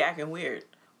niggas do be acting weird.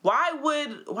 Why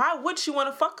would she want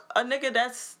to fuck a nigga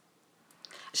that's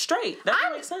straight? That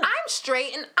doesn't make sense. I'm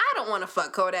straight and I don't want to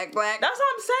fuck Kodak Black. That's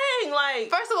what I'm saying. Like,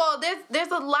 First of all,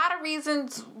 there's a lot of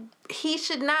reasons he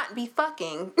should not be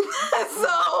fucking.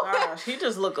 Gosh, he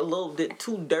just look a little bit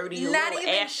too dirty, a little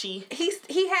ashy.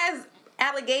 He has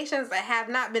allegations that have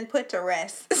not been put to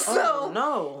rest. Oh,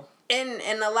 no.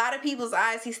 In a lot of people's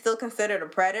eyes, he's still considered a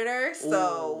predator,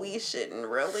 so we shouldn't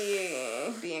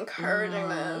really be encouraging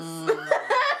this.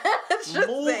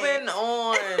 Moving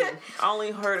on. I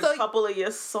only heard a couple of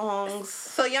your songs.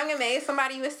 So Young M.A is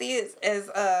somebody you would see as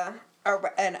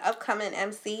an upcoming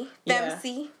MC. Yeah.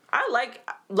 MC. I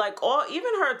like all,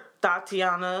 even her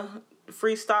Tatiana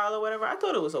freestyle or whatever. I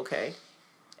thought it was okay.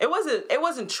 It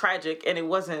wasn't tragic, and it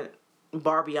wasn't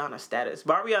Barbiana status.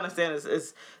 Barbiana status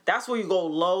is, that's where you go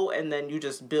low and then you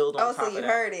just build on top of that. Oh, so you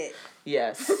heard it.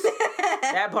 Yes.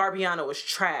 That Barbiana was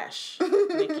trash,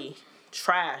 Nikki.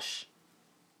 Trash.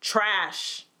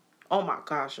 Oh my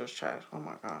gosh, it was trash. Oh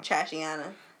my gosh. Trashiana.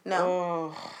 No.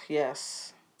 Oh,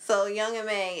 yes. So Young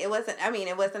M.A, it wasn't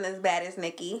as bad as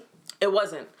Nicki. It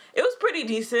wasn't. It was pretty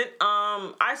decent.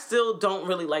 I still don't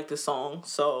really like the song.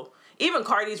 So even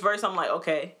Cardi's verse, I'm like,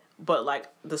 okay. But, like,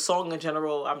 the song in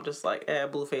general, I'm just like,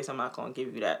 Blueface, I'm not going to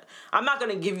give you that. I'm not going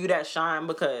to give you that shine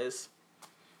because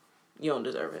you don't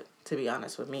deserve it, to be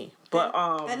honest with me. But,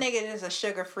 that nigga is a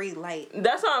sugar-free light.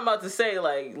 That's what I'm about to say.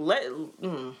 Like,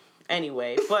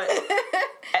 anyway. But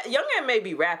Young M.A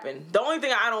be rapping. The only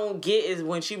thing I don't get is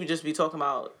when she would just be talking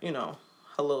about, you know,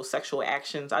 her little sexual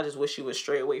actions. I just wish she would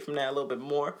stray away from that a little bit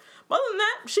more. But other than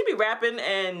that, she be rapping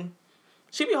and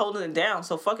she be holding it down,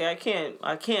 so fuck it. I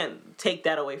can't take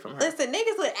that away from her. Listen,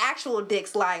 niggas with actual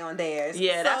dicks lie on theirs.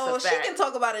 Yeah, that's a fact. So she can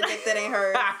talk about a dick that ain't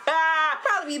hers.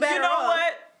 Probably be better. You know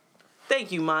what?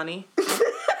 Thank you, Monty.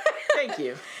 Thank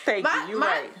you. You're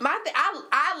right.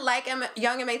 I like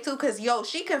Young M.A too, because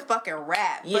she can fucking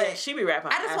rap. Yeah, she be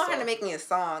rapping. I just want her to make me a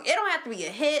song. It don't have to be a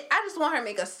hit. I just want her to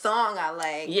make a song I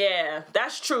like. Yeah,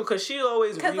 that's true, because she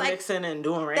always remixing and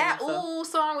doing random that stuff. That ooh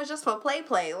song was just for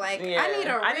play. Like, yeah.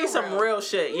 I need some real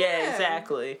shit. Yeah,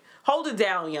 exactly. Hold it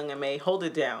down, Young M.A. Hold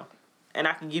it down. And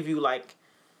I can give you, like,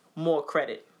 more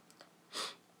credit.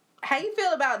 How you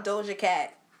feel about Doja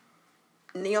Cat?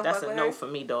 That's a no for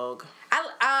me, dog.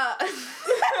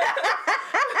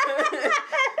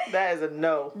 That is a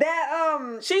no.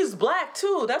 She's black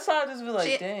too. That's why I just be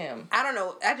like, damn. I don't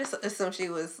know. I just assumed she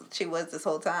was this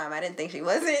whole time. I didn't think she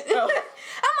wasn't. Oh. I'm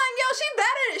like, yo,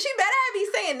 she better be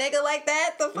saying nigga like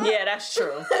that. The fuck? Yeah, that's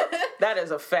true. That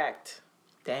is a fact.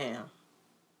 Damn.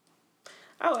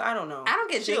 I don't know. I don't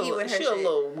get jiggy with her. She's a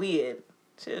little weird.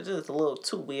 She's just a little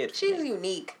too weird. She's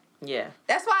unique. Yeah.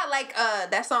 That's why I like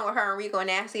that song with her and Rico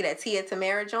Nasty, that Tia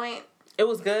Tamara joint. It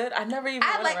was good. I never even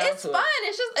went around it's to fun.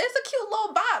 It. It's a cute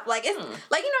little bop. Like it's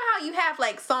like, you know how you have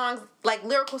like songs, like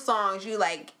lyrical songs you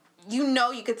like, you know,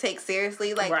 you could take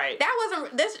seriously. Like that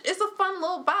wasn't this. It's a fun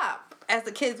little bop, as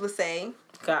the kids would say.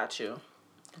 Got you.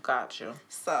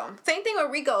 So same thing with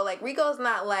Rico. Like Rico's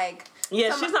not like.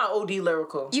 Yeah, she's not OD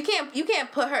lyrical. You can't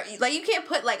put her like, you can't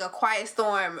put like a Quiet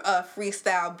Storm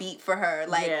freestyle beat for her.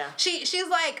 Like she's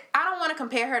like, I don't want to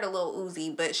compare her to Lil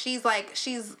Uzi, but she's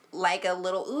like a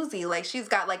Lil Uzi. Like she's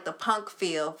got like the punk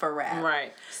feel for rap.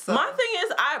 Right. So. My thing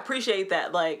is, I appreciate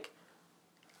that. Like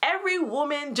every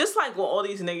woman, just like when all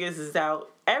these niggas is out,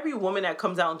 every woman that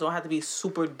comes out don't have to be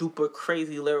super duper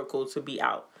crazy lyrical to be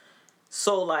out.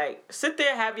 So like sit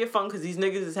there, have your fun, because these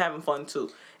niggas is having fun too.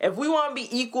 If we want to be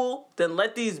equal, then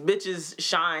let these bitches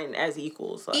shine as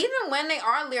equals. Like, even when they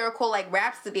are lyrical, like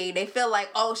Rhapsody, they feel like,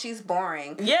 oh, she's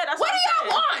boring. Yeah, that's what do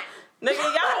y'all want? Nigga,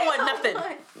 y'all don't want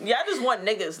nothing. Y'all just want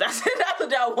niggas. That's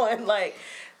what y'all want. Like,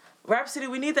 Rhapsody,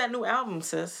 we need that new album,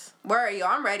 sis. Where are y'all?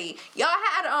 I'm ready. Y'all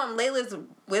had Layla's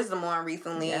Wisdom on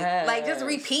recently. Yes. Like, just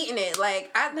repeating it.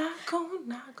 Like, Not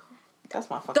going. That's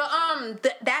my fucking song.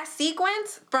 That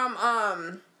sequence from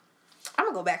I'm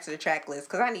gonna go back to the track list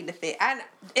because I need to fit.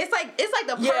 It's like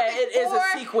the perfect it is a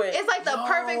sequence. It's like the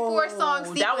perfect 4-song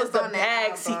sequence. That was the on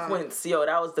bag sequence, yo.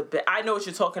 That was the bag. I know what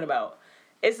you're talking about.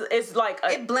 It's like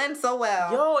it blends so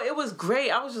well. Yo, it was great.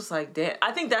 I was just like, damn.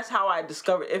 I think that's how I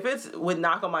discovered. If it's with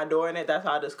Knock on My Door in it, that's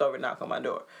how I discovered Knock on My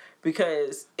Door,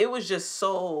 because it was just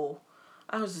so.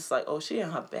 I was just like, oh, she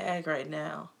in her bag right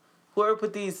now.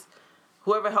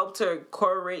 Whoever helped her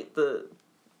curate the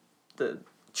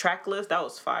track list, that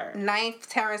was fire. Ninth,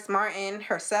 Terrence Martin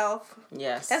herself.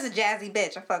 Yes. That's a jazzy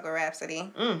bitch. I fuck with Rhapsody.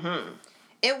 Mm-hmm.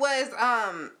 It was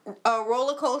a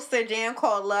roller coaster jam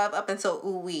called Love up until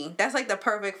Ooh Wee. That's like the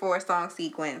perfect 4-song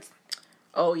sequence.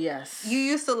 Oh yes. You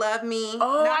Used to Love Me.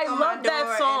 Oh, I love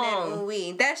that song. And then Ooh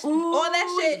Wee. All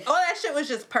that shit was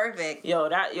just perfect. Yo,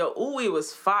 Ooh Wee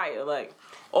was fire. Like,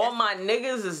 all my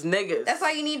niggas is niggas. That's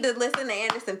why you need to listen to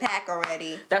Anderson .Paak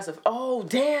already. Oh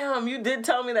damn, you did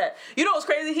tell me that. You know what's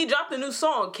crazy? He dropped a new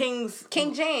song, King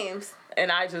James.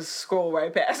 And I just scroll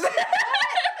right past it.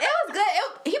 It was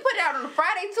good. He put it out on a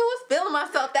Friday too. I was feeling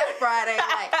myself that Friday.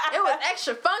 Like it was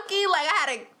extra funky. Like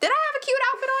did I have a cute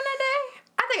outfit on that day?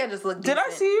 I think I just looked decent.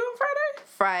 Did I see you on Friday?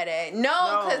 Friday.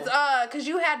 No, cause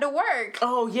you had to work.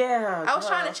 Oh yeah. I was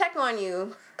trying to check on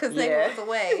you because nigga was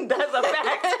away. That's a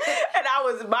fact.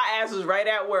 And my ass was right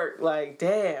at work. Like,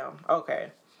 damn.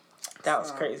 Okay. That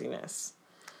was craziness.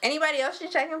 Anybody else you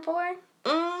checking for?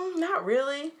 Not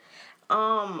really.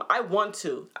 I want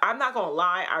to. I'm not gonna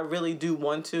lie, I really do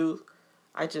want to.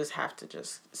 I just have to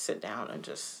just sit down and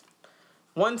just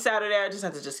one Saturday I just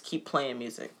have to just keep playing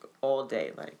music all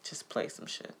day. Like just play some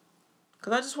shit.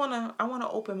 Cause I wanna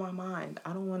open my mind.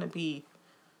 I don't wanna be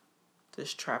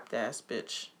this trapped ass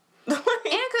bitch. And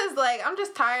cause like I'm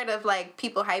just tired of like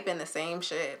people hyping the same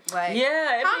shit. Like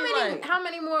how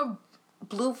many more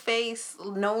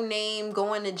Blueface, No Name,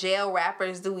 going to jail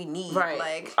rappers do we need? Right.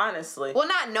 Like honestly. Well,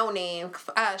 not No Name.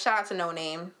 Shout out to No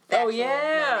Name. Oh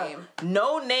yeah.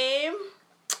 No Name.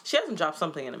 She hasn't dropped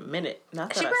something in a minute. She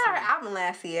put out her album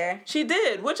last year. She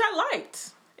did, which I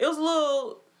liked.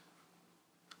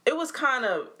 It was kind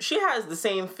of, she has the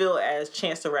same feel as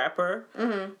Chance the Rapper,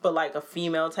 but like a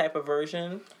female type of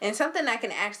version. And something I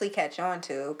can actually catch on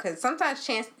to, because sometimes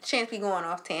Chance be going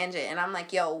off tangent, and I'm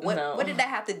like, yo, what did that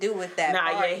have to do with that?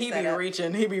 Nah, yeah, he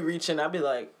be reaching. I'd be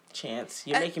like, Chance,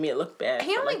 you're making me look bad.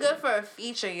 He only good for a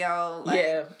feature, yo. Like,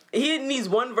 yeah, he needs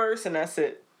one verse and that's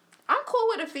it. I'm cool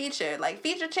with a feature. Like,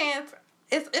 feature Chance,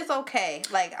 it's okay.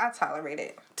 Like, I tolerate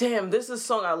it. Damn, this is a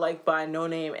song I like by No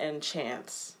Name and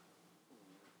Chance.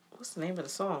 What's the name of the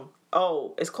song?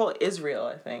 Oh, it's called Israel,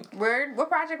 I think. Word? What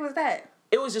project was that?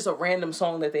 It was just a random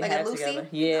song that they like had a Lucy? Together.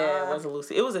 Yeah, it was a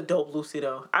Lucy. It was a dope Lucy,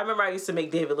 though. I remember I used to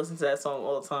make David listen to that song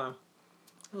all the time.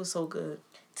 It was so good.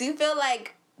 Do you feel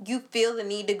like you feel the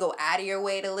need to go out of your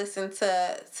way to listen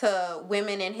to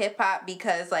women in hip-hop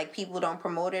because, like, people don't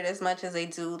promote it as much as they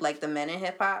do, like, the men in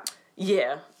hip-hop?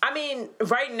 Yeah. I mean,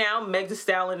 right now, Meg Thee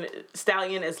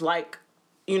Stallion is, like,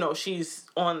 you know, she's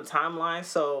on the timeline,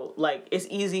 so, like, it's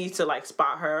easy to, like,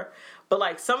 spot her. But,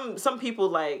 like, some people,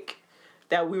 like,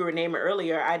 that we were naming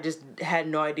earlier, I just had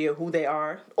no idea who they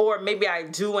are. Or maybe I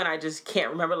do and I just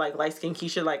can't remember, like, Light Skin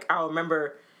Keisha. Like, I'll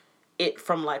remember it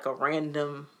from, like, a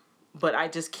random, but I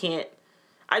just can't.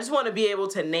 I just want to be able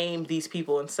to name these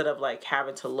people instead of, like,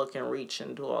 having to look and reach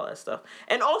and do all that stuff.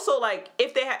 And also, like,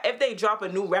 if they drop a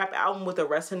new rap album with the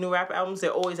rest of new rap albums,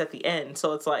 they're always at the end.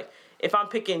 So it's like, if I'm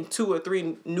picking 2 or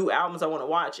 3 new albums I want to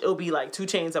watch, it'll be like 2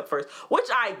 Chainz up first, which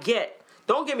I get.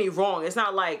 Don't get me wrong. It's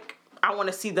not like I want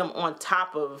to see them on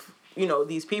top of, you know,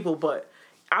 these people, but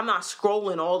I'm not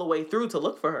scrolling all the way through to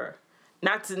look for her.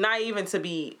 Not even to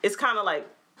be, it's kind of like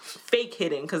fake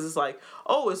hitting, because it's like,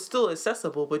 oh, it's still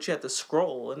accessible, but you have to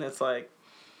scroll, and it's like,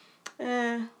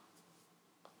 yeah.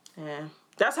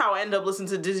 That's how I ended up listening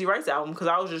to Dizzy Wright's album, because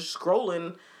I was just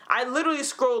scrolling. I literally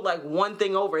scrolled like one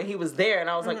thing over and he was there and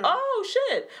I was like, oh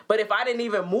shit. But if I didn't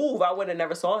even move, I would have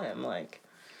never saw him. Like,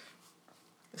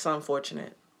 it's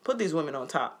unfortunate. Put these women on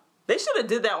top. They should have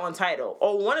did that on Tidal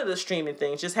or one of the streaming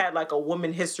things. Just had like a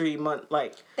Women History Month,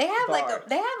 like they have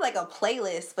like a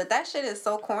playlist, but that shit is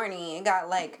so corny. It got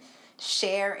like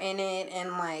Cher in it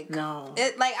and like no,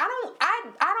 it like I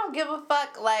don't give a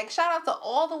fuck. Like, shout out to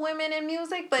all the women in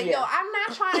music, but yo, I'm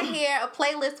not trying to hear a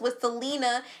playlist with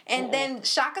Selena and then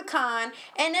Shaka Khan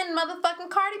and then motherfucking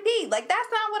Cardi B. Like, that's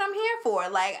not what I'm here for.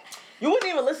 Like, you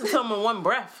wouldn't even listen to them in one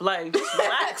breath. Like, just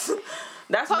relax.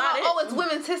 That's not it. Oh, it's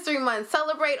Women's History Month.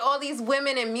 Celebrate all these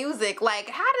women in music. Like,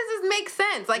 how does this make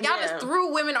sense? Like, y'all just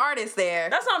threw women artists there.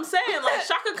 That's what I'm saying. Like,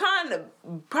 Shaka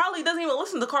Khan probably doesn't even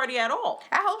listen to Cardi at all.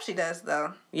 I hope she does,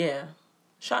 though. Yeah.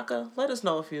 Shaka, let us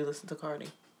know if you listen to Cardi.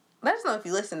 Let us know if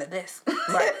you listen to this.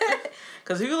 Right.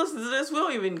 Because if you listen to this, we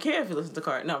don't even care if you listen to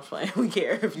Cardi. No, I'm playing. We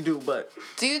care if you do, but...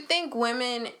 Do you think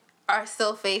women are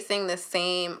still facing the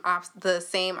same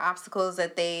obstacles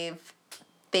that they've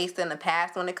faced in the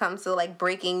past when it comes to, like,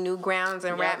 breaking new grounds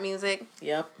in rap music?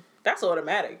 Yep. That's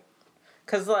automatic.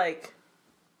 Because, like,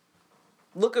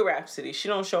 look at Rhapsody. She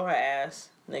don't show her ass.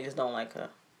 Niggas don't like her.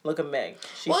 Look at Meg.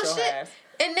 She show her ass.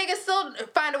 And niggas still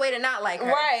find a way to not like her.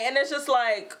 Right, and it's just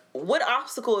like, what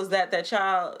obstacle is that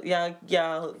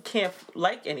y'all can't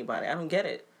like anybody? I don't get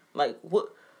it. Like,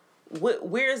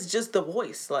 where's just the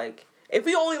voice? Like, if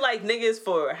we only like niggas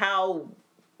for how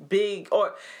big,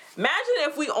 or imagine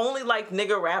if we only like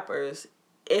nigga rappers,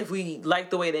 if we like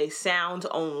the way they sound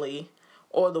only,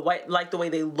 or the way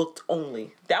they looked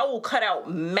only. That will cut out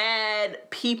mad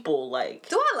people. Like,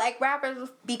 do I like rappers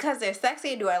because they're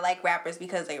sexy, or do I like rappers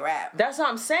because they rap? That's what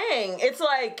I'm saying. It's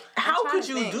like, how could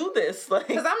you do this? Like,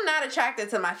 because I'm not attracted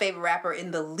to my favorite rapper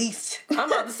in the least.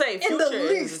 I'm about to say Future. In the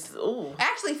least. Ooh.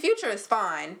 Actually, Future is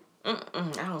fine. I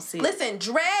don't see it. Listen,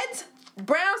 dreads,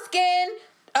 brown skin,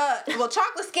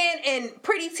 chocolate skin, and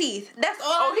pretty teeth. That's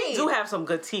all I need. He do have some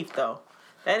good teeth though.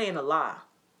 That ain't a lie.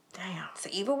 Damn. It's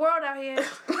an evil world out here. You know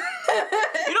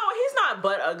what? He's not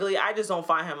butt ugly. I just don't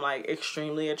find him, like,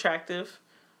 extremely attractive.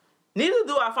 Neither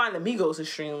do I find the Migos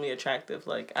extremely attractive.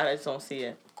 Like, I just don't see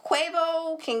it.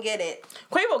 Quavo can get it.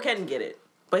 Quavo can get it.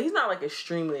 But he's not, like,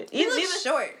 extremely... He looks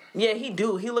short. Yeah, he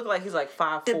do. He look like he's, like,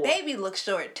 5'4". The baby looks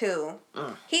short, too.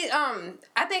 He,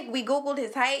 I think we Googled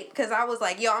his height, because I was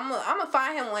like, yo, I'm gonna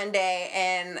find him one day,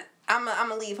 and... I'm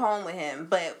gonna leave home with him,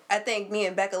 but I think me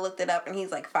and Becca looked it up, and he's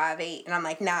like 5'8", and I'm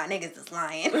like, nah, niggas is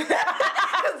lying. Cause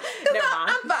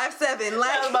I'm 5'7". Like,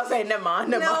 I was about to say, never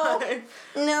mind. No.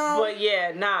 But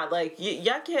yeah, nah, like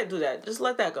y'all can't do that. Just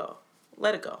let that go.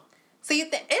 Let it go. So you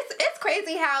think it's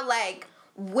crazy how like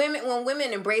when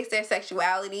women embrace their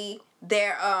sexuality,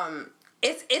 they're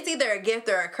it's either a gift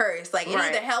or a curse. Like it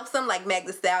either helps them, like Meg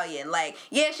Thee Stallion. Like,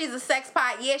 yeah, she's a sex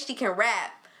pot. Yeah, she can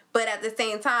rap. But at the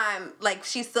same time, like,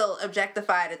 she's still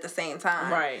objectified at the same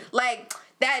time. Right. Like,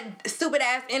 that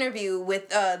stupid-ass interview with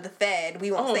the Fed.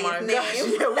 We won't say his name. Yeah,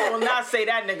 we will not say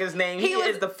that nigga's name. He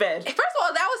is the Fed. First of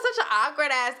all, that was such an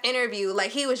awkward-ass interview.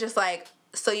 Like, he was just like,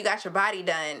 so you got your body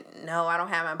done? No, I don't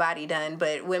have my body done.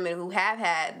 But women who have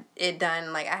had it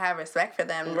done, like, I have respect for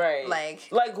them. Right. Like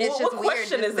what it's just weird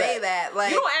question to is say that.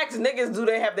 Like, you don't ask niggas, do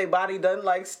they have their body done?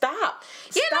 Like, stop.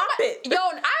 Stop it. Yo,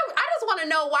 I just want to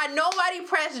know why nobody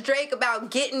pressed Drake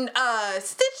about getting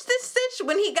stitch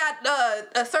when he got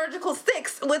a surgical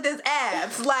sticks with his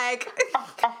abs. Like,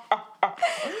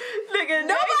 nigga,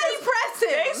 nobody pressed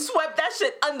him. They swept that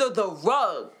shit under the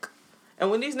rug. And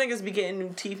when these niggas be getting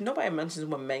new teeth, nobody mentions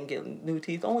when men get new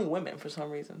teeth. Only women, for some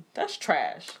reason. That's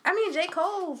trash. I mean, J.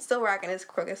 Cole still rocking his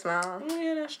crooked smile.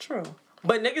 Yeah, that's true.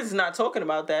 But niggas is not talking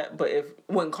about that. But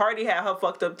when Cardi had her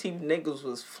fucked up teeth, niggas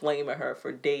was flaming her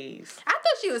for days. I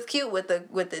thought she was cute with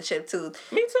the chip tooth.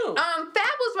 Me too. Fab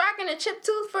was rocking a chip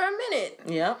tooth for a minute.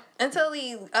 Yeah. Until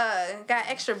he got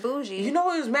extra bougie. You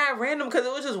know, it was mad random because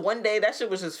it was just one day that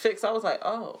shit was just fixed. I was like,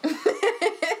 oh.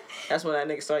 That's when that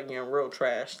nigga started getting real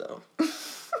trash, though.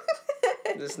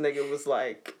 This nigga was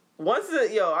like,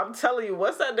 I'm telling you,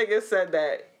 once that nigga said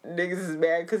that niggas is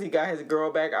mad because he got his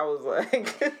girl back, I was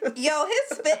like, this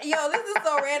is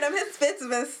so random. His fit's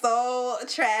been so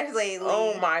trash lately.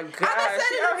 Oh my god,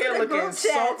 she out here looking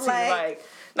salty, like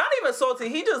not even salty.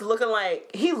 He just looking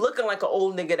like an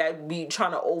old nigga that be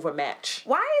trying to overmatch.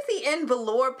 Why is he in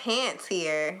velour pants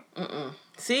here?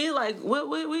 See, like what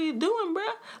you doing,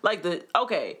 bruh? Like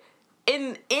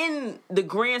in the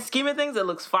grand scheme of things, it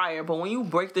looks fire, but when you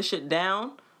break the shit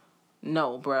down,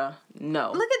 no, bruh,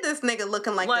 no. Look at this nigga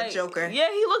looking like the Joker. Yeah,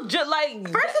 he looked just like.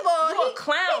 First of all, he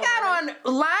got on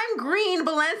lime green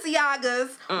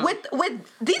Balenciagas with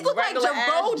these look regular like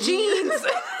Jabot jeans.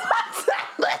 Them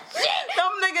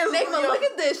niggas. Look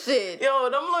at this shit. Yo,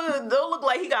 they look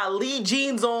like he got Lee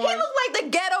jeans on. He look like the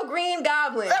ghetto Green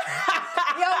Goblin.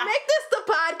 Yo, make this the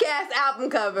podcast album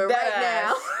cover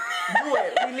now. Do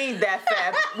it. We need that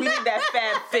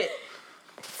fab fit.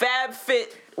 Fab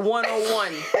fit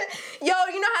 101. Yo,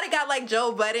 you know how they got like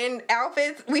Joe Budden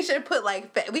outfits? We should put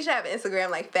we should have an Instagram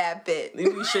like Fab Fit.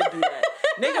 We should do that.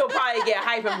 Nigga will probably get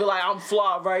hype and be like, I'm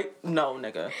flawed, right? No,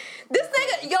 nigga. This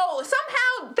nigga,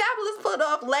 somehow Fabulous put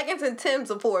off leggings and Timbs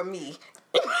before me.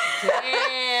 Damn.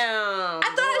 I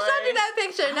thought I showed you that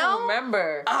picture, no? I don't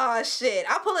remember. Oh, shit.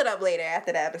 I'll pull it up later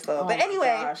after the episode. But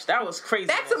anyway. Gosh, that was crazy.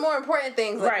 Back to more important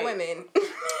things like women. Oh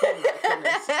my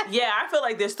goodness. Yeah, I feel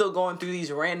like they're still going through these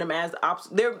random ass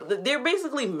they're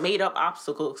basically made up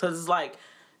obstacles. Because it's like,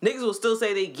 niggas will still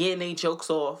say they getting their jokes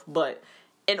off, but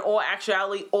in all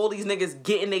actuality, all these niggas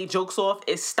getting their jokes off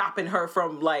is stopping her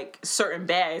from, like, certain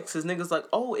bags. Because niggas like,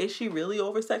 oh, is she really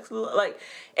over sexual? Like,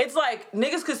 it's like,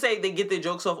 niggas could say they get their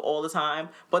jokes off all the time,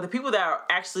 but the people that are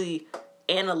actually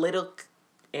analytics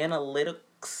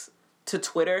to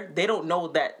Twitter, they don't know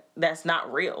that that's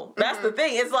not real. That's the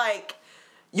thing. It's like,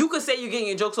 you could say you're getting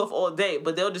your jokes off all day,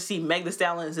 but they'll just see Meg Thee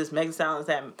Stallion is this, Meg Thee Stallion is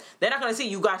that. They're not going to see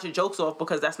you got your jokes off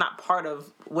because that's not part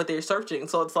of what they're searching.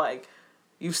 So it's like,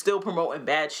 you still promoting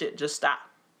bad shit. Just stop.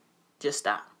 Just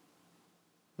stop.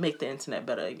 Make the internet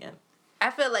better again.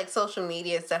 I feel like social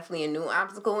media is definitely a new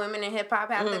obstacle women in hip hop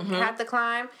have to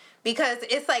climb, because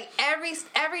it's like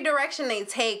every direction they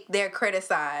take, they're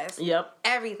criticized. Yep.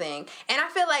 Everything. And I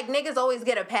feel like niggas always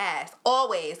get a pass.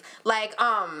 Always. Like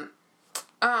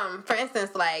for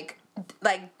instance, like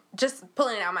just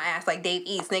pulling it out my ass, like Dave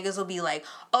East, niggas will be like,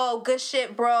 oh, good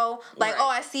shit, bro. Like, Right. oh,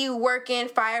 I see you working,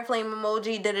 fire flame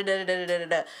emoji, da da da da da da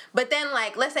da. But then,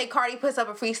 like, let's say Cardi puts up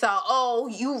a freestyle, oh,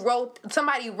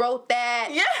 somebody wrote that.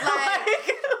 Yeah.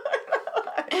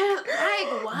 Like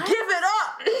what? Give it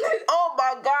up. Oh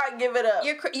my God, give it up.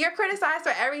 You're criticized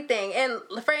for everything. And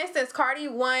for instance, Cardi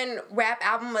won Rap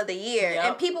Album of the Year, Yep.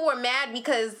 and people were mad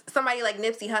because somebody like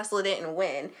Nipsey Hussle didn't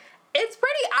win. It's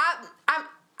pretty.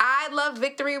 I love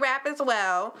victory rap as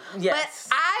well. Yes.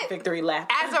 But Victory lap.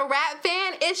 as a rap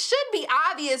fan, it should be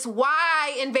obvious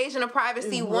why Invasion of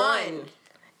Privacy won.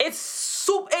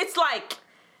 It's like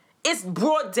it's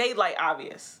broad daylight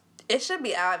obvious. It should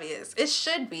be obvious. It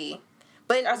should be.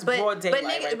 But That's broad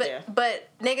daylight right there. But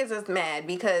niggas is mad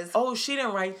because Oh, she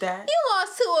didn't write that. you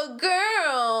lost to a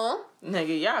girl.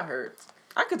 Nigga, y'all hurt.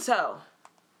 I could tell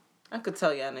y'all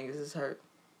niggas is hurt.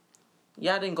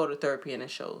 Y'all didn't go to therapy and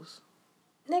it shows.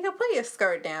 Nigga, put your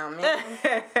skirt down, man.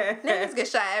 Niggas get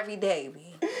shot every day,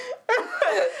 B.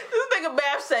 This nigga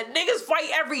Math said, niggas fight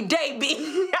every day,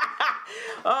 B.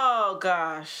 Oh,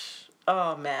 gosh.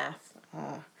 Oh, Math.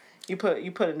 You put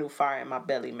a new fire in my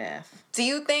belly, Math. Do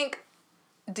you think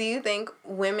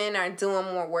women are doing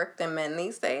more work than men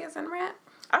these days in rap?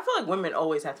 I feel like women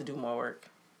always have to do more work.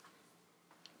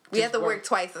 We have to work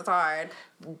twice as hard.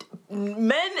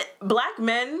 Black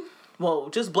men, well,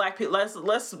 just black people,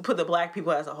 let's put the black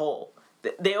people as a whole.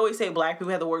 They always say black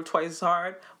people have to work twice as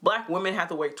hard. Black women have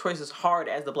to work twice as hard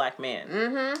as the black man.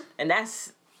 Mm-hmm. And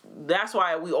that's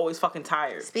why we always fucking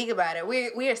tired. Speak about it.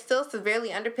 We are still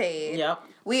severely underpaid. Yep.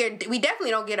 We definitely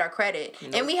don't get our credit.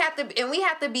 Nope. And we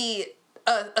have to be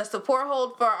a support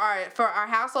hold for our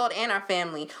household and our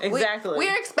family. Exactly.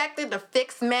 We're expected to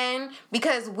fix men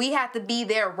because we have to be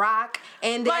their rock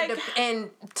and and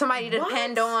somebody to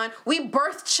depend on. We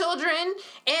birth children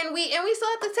and we still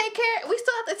have to take care. We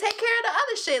still have to take care of the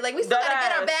other shit. Like we still gotta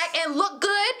get our back and look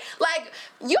good. Like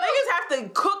you niggas have to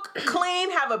cook,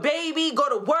 clean, have a baby, go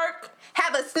to work.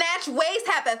 Have a snatched waist,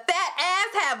 have a fat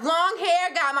ass, have long hair,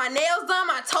 got my nails done,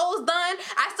 my toes done.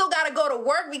 I still gotta go to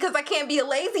work because I can't be a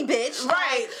lazy bitch.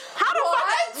 Right. How the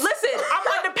fuck? Listen, I'm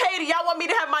underpaid and y'all want me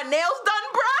to have my nails done,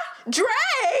 bruh?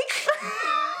 Drake!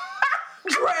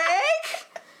 Drake!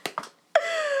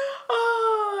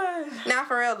 Oh. Not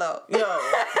for real though. Yo,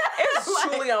 it's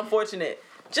truly unfortunate.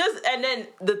 And then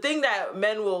the thing that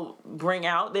men will bring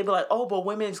out, they be like, oh, but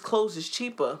women's clothes is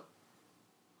cheaper.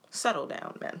 Settle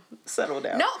down, man. Settle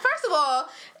down. No, first of all,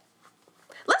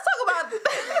 let's talk about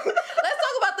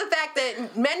the fact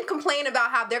that men complain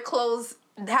about how their clothes,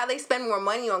 how they spend more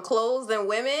money on clothes than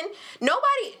women.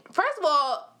 First of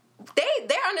all,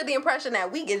 they're under the impression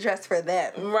that we get dressed for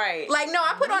them. Right. Like, no,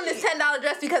 I put on this $10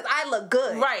 dress because I look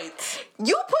good. Right.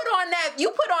 You put on that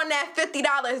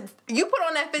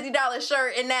 $50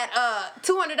 shirt and that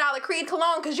 $200 Creed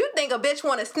cologne because you think a bitch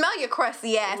want to smell your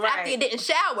crusty ass after you didn't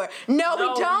shower. No, we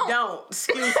don't. We don't.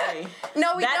 Excuse me.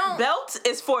 No, we don't. That belt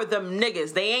is for them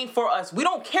niggas. They ain't for us. We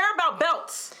don't care about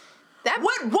belts.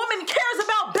 What woman cares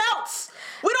about belts?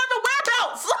 We don't even wear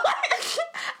belts.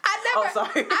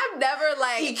 I've never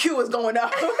like EQ is going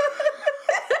up.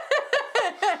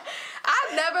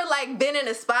 I've never like been in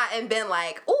a spot and been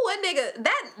like, ooh,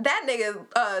 that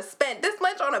nigga spent this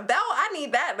much on a belt. I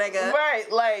need that nigga.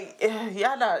 Right, like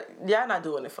y'all not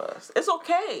doing it for us. It's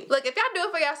okay. Look, if y'all do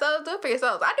it for yourselves, do it for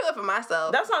yourselves. I do it for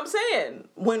myself. That's what I'm saying.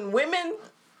 When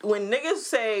niggas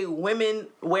say women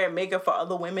wear makeup for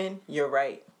other women, you're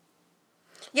right.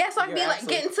 Yes, so I can be like,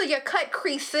 get into your cut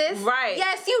creases. Right.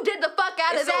 Yes, you did the fuck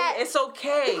out of that. It's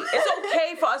okay. It's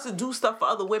okay for us to do stuff for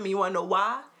other women. You want to know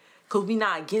why? Because we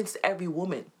not against every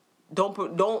woman. Don't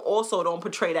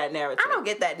portray that narrative. I don't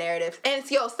get that narrative. And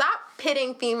stop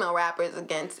pitting female rappers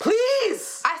against.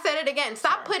 Please. I said it again.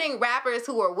 Stop putting rappers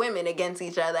who are women against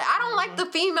each other. I don't like the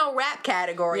female rap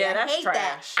category. Yeah, I hate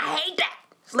trash. that. I hate that.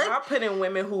 Stop putting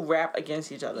women who rap against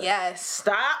each other. Yes.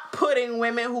 Stop putting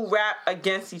women who rap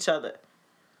against each other.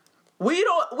 We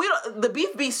don't, the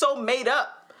beef be so made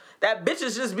up that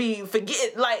bitches just be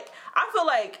forgetting. Like, I feel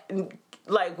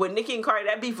like with Nicki and Cardi,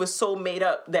 that beef was so made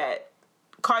up that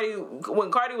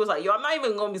when Cardi was like, yo, I'm not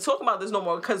even going to be talking about this no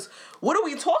more because what are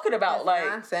we talking about? That's like,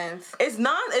 nonsense. It's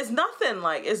nothing.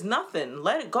 Like, it's nothing.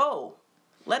 Let it go.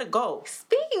 Let it go.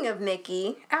 Speaking of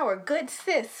Nicki, our good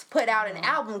sis put out an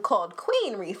album called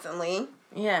Queen recently.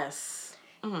 Yes.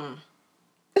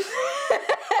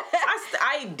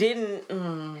 I didn't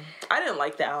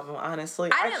like the album, honestly.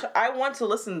 I want to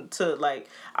listen to, like,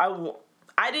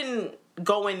 I didn't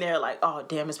go in there like, oh,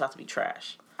 damn, it's about to be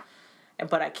trash.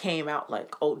 But I came out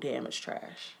like, oh, damn, it's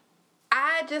trash.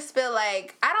 I just feel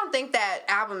like I don't think that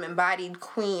album embodied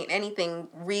Queen anything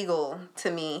regal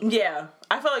to me. Yeah,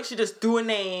 I feel like she just threw a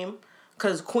name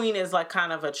because Queen is like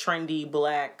kind of a trendy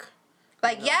black.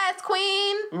 Like, yes,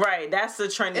 Queen. Right, that's the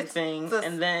trendy thing.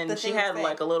 And then she had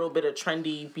like a little bit of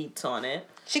trendy beats on it.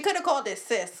 She could have called it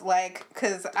Sis, like,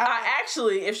 because I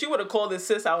actually, if she would have called it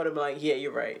Sis, I would have been like, yeah,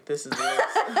 you're right. This is it.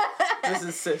 This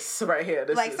is Sis right here.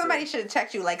 This like, is somebody should have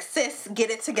checked you, like, Sis, get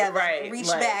it together. Right. Reach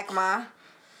like, back, ma.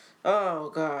 Oh,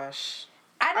 gosh.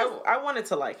 I wanted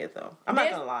to like it, though. I'm not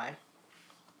going to lie.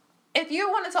 If you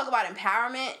want to talk about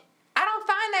empowerment, I don't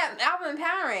find that album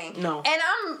empowering. No. And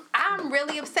I'm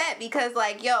really upset because,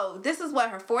 like, yo, this is what,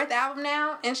 her 4th album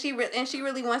now, and she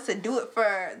really wants to do it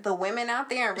for the women out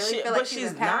there and really feel like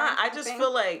she's empowering. Not. I just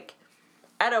feel like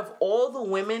out of all the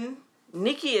women,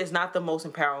 Nicki is not the most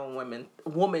empowering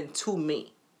woman to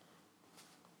me.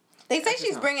 They say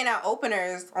she's bringing out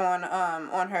openers on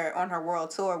her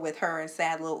world tour with her and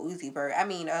Sad Lil Uzi Vert. I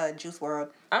mean, Juice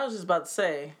WRLD. I was just about to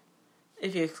say,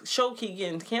 if your show keep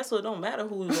getting canceled, it don't matter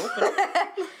who's opening.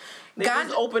 They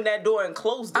just opened that door and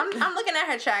closed it. I'm looking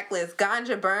at her track list.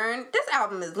 Ganja Burn. This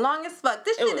album is long as fuck.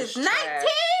 This shit is 19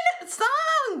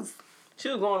 songs. She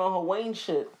was going on her Wayne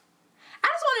shit. I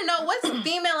just want to know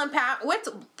what's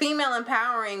female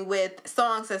empowering with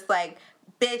songs that's like,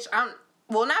 bitch,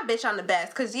 not bitch, I'm the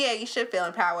best, because yeah, you should feel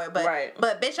empowered, but right.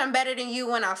 But bitch, I'm better than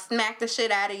you, and I'll smack the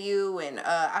shit out of you, and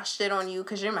I'll shit on you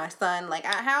because you're my son. Like,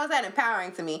 how is that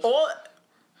empowering to me?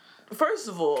 First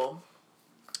of all,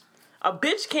 a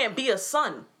bitch can't be a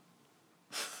son.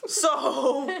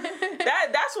 So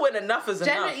that's when enough is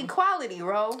enough. Gender equality,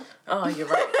 Ro. Oh, you're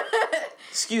right.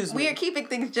 Excuse me. We are keeping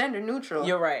things gender neutral.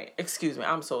 You're right. Excuse me.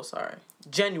 I'm so sorry.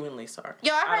 Genuinely sorry.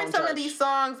 Yo, I heard some of these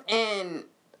songs, and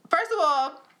first of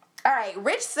all right,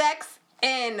 Rich Sex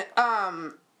and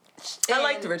I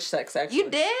liked Rich Sex, actually. You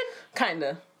did?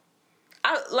 Kinda.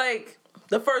 I like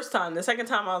the first time. The second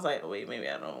time I was like, wait, maybe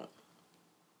I don't.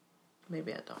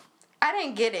 I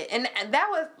didn't get it. And that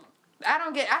was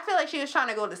I feel like she was trying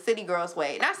to go the city girl's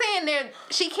way. Not saying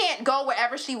she can't go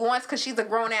wherever she wants because she's a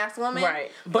grown ass woman.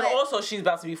 Right. But also she's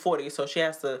about to be 40, so she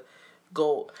has to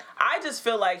go. I just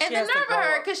feel like she has to go. And the nerve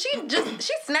of her, because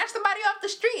she snatched somebody off the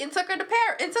street and took him to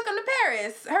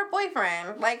Paris. Her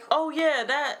boyfriend. Like, oh yeah,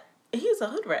 he's a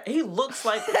hood rat. He looks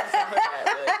like he's a hood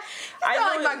rat. I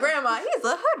know like my grandma. He's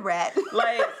a hood rat.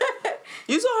 Like,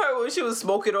 you saw her when she was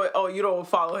smoking you don't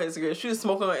follow her Instagram. She was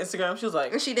smoking on Instagram. She was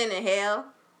like, she didn't inhale.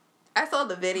 I saw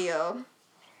the video.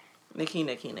 Nicki.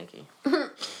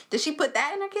 Did she put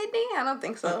that in her kidney? I don't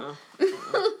think so.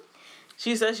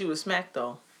 She said she was smacked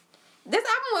though. This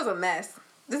album was a mess.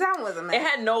 It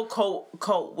had no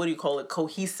what do you call it?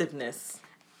 Cohesiveness.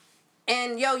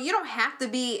 And yo, you don't have to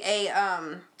be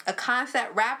a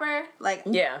concept rapper, like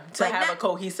to have a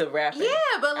cohesive rapping.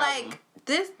 Yeah, but like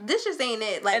this just ain't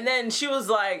it. Like, and then she was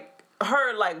like,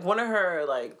 one of her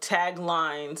like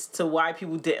taglines to why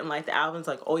people didn't like the album is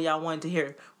like, oh, y'all wanted to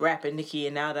hear rapping Nicki,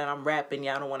 and now that I'm rapping,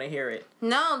 y'all don't want to hear it.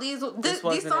 No, these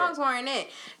songs weren't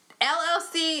it.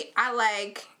 LLC, I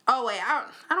like. Oh wait, I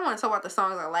don't want to talk about the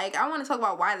songs I like. I want to talk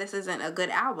about why this isn't a good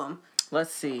album.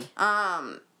 Let's see.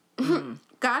 Ganja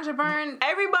Burn.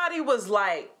 Everybody was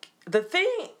like, the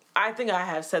thing. I think I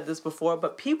have said this before,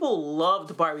 but people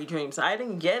loved Barbie Dreams. I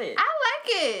didn't get it. I like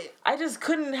it. I just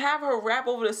couldn't have her rap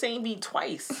over the same beat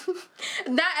twice.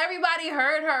 Not everybody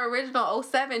heard her original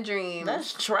 07 Dream.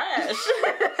 That's trash.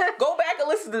 Go back and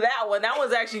listen to that one. That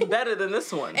one's actually better than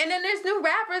this one. And then there's new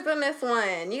rappers in this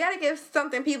one. You gotta give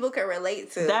something people can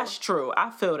relate to. That's true.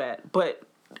 I feel that. But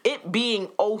it being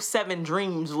 07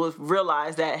 Dreams was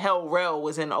realized that Hell Rel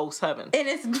was in 07. And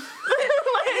it's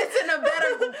in a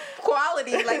better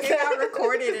quality. Like, it got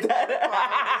recorded in better quality.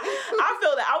 I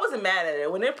feel that. I wasn't mad at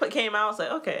it. When it came out, I was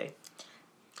like, okay.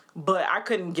 But I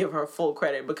couldn't give her full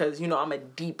credit because, I'm a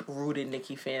deep-rooted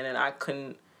Nicki fan, and I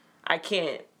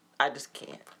just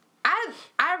can't.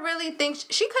 I really think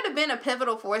she could have been a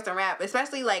pivotal force in rap,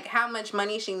 especially like how much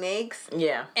money she makes.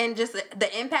 Yeah. And just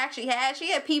the impact she had. She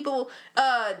had people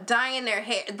dyeing their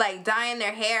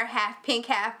hair half pink,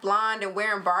 half blonde, and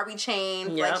wearing Barbie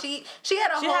chains. Yep. Like she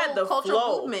had a whole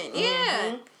cultural movement. Yeah.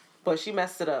 Mm-hmm. But she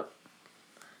messed it up.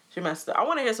 I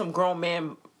want to hear some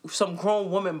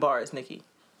grown woman bars, Nicki.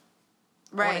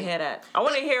 Right. I want to hear that. I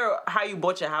want to hear how you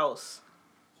bought your house.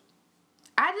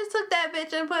 I just took that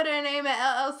bitch and put her name at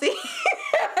LLC.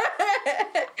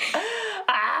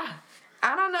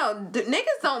 I don't know.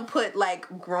 Niggas don't put like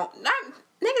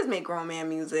niggas make grown man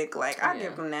music. Like, I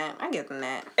give them that.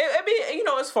 It be,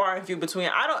 it's far and few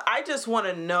between. I just want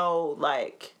to know,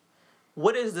 like,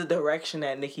 what is the direction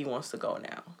that Nicki wants to go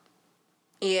now?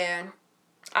 Yeah.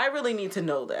 I really need to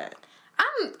know that.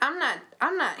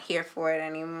 I'm not here for it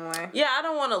anymore. Yeah, I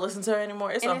don't want to listen to her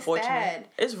anymore. It's And unfortunate.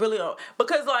 It's really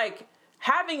because like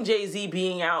having Jay-Z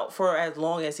being out for as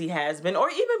long as he has been,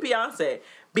 or even Beyonce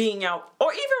being out,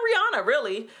 or even Rihanna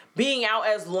really being out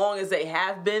as long as they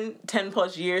have been, 10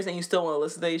 plus years, and you still want to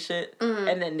listen to their shit,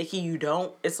 and then Nicki you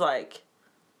don't. It's like,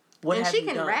 what and have she you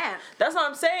can done? rap. That's what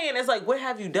I'm saying. It's like, what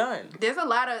have you done? There's a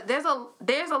lot of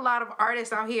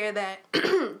artists out here that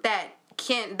that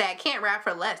can't rap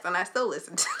for less, and I still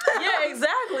listen to them. Yeah,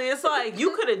 exactly. It's like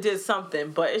you could have did something,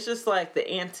 but it's just like the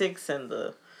antics and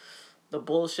the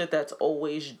bullshit that's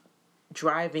always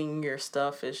driving your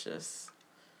stuff. It's just,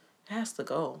 it has to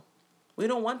go. We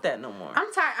don't want that no more.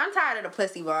 I'm tired of the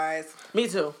pussy bars. Me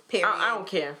too. Period. I don't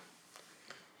care.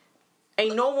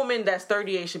 Ain't no woman that's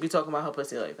 38 should be talking about her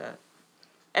pussy like that.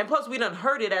 And plus, we done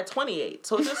heard it at 28.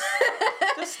 So just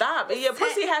stop. And your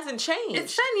pussy hasn't changed.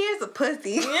 It's 10 years of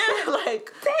pussy. Yeah,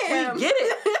 like, Damn. we get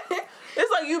it.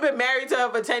 It's like you've been married to her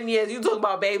for 10 years. You talking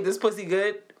about, babe, this pussy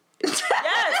good?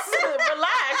 Yes.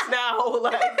 Relax now.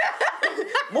 Like,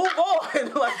 move on.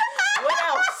 Like, what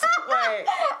else? Like,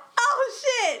 Oh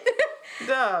shit.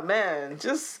 duh, man.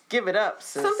 Just give it up,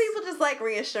 sis. Some people just like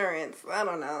reassurance. I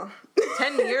don't know.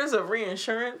 10 years of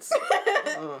reinsurance?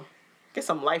 Get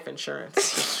some life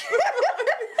insurance.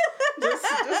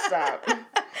 just stop.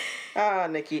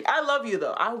 Nicki. I love you,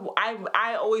 though.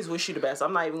 I always wish you the best.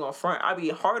 I'm not even going to front. I be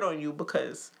hard on you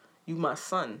because you my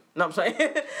son. No, I'm saying.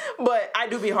 But I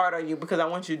do be hard on you because I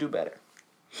want you to do better.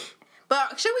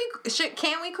 But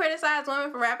can't we criticize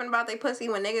women for rapping about their pussy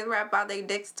when niggas rap about their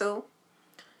dicks too?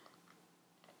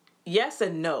 Yes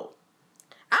and no.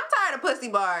 I'm tired of pussy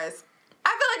bars. I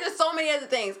feel like there's so many other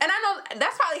things. And I know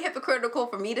that's probably hypocritical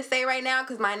for me to say right now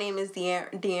because my name is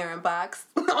De'Aaron Box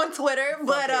on Twitter.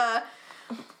 But it's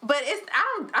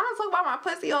I don't talk about my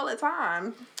pussy all the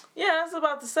time. Yeah, I was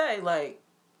about to say, like,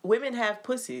 women have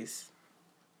pussies.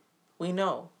 We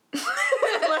know.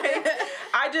 Like,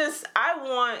 I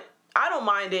don't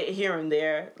mind it here and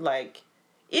there. Like,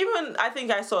 even, I think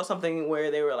I saw something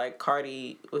where they were like,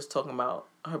 Cardi was talking about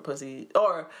her pussy,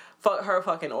 or her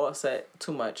fucking Offset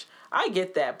too much. I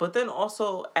get that, but then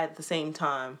also, at the same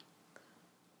time,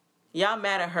 y'all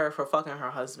mad at her for fucking her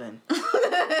husband.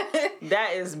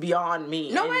 That is beyond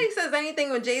me. Nobody says anything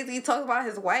when Jay-Z talks about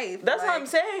his wife. That's what I'm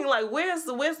saying. Like, what's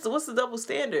the double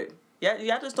standard?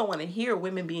 Y'all just don't want to hear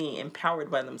women being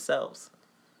empowered by themselves.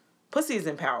 Pussy is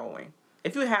empowering.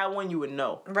 If you had one, you would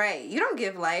know. Right. You don't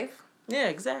give life. Yeah,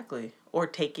 exactly. Or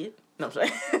take it. No, I'm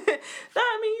saying. No,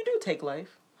 I mean, you do take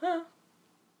life. Huh?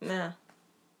 Nah.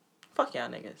 Fuck y'all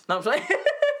niggas. No, I'm saying.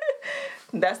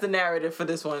 That's the narrative for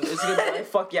this one. It's gonna be like,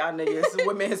 fuck y'all niggas.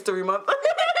 Women History Month.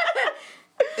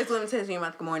 It's Women's History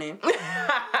Month. Good morning. But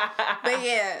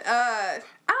yeah, I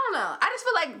don't know. I just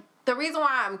feel like the reason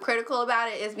why I'm critical about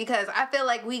it is because I feel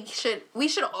like we should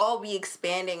all be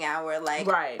expanding our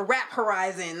rap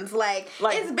horizons. Like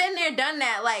it's been there, done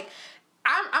that. Like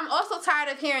I'm also tired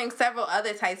of hearing several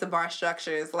other types of bar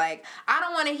structures. Like I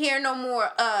don't want to hear no more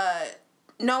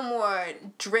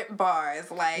drip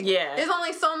bars. Like there's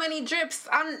only so many drips.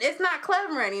 It's not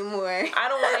clever anymore. I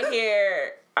don't want to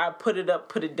hear I put it up,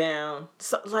 put it down.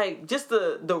 So, like, just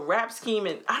the rap scheme,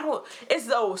 and it's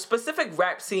a specific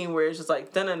rap scene where it's just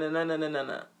like, like,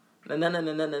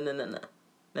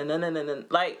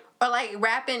 or like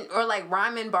rapping, or like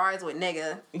rhyming bars with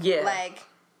nigga. Yeah. Like,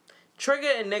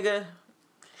 trigger and nigga.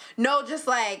 No, just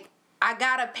like, I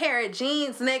got a pair of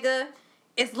jeans, nigga.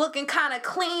 It's looking kind of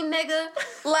clean, nigga.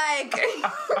 Like,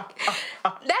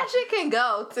 that shit can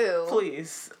go, too.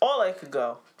 Please. All that could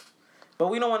go. But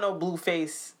we don't want no blue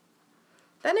face.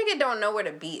 That nigga don't know where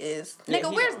the beat is. Yeah,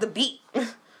 nigga, where's the beat?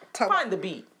 Find the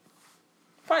beat.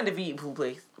 Find the beat, blue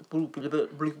place. That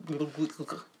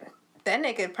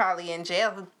nigga probably in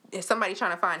jail if somebody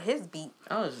trying to find his beat.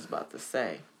 I was just about to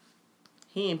say.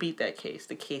 He ain't beat that case.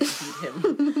 The case beat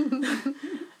him.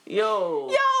 Yo,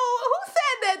 who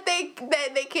said that they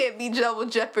can't be double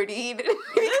jeopardy because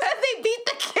they beat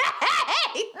the case?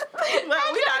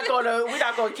 Well, we're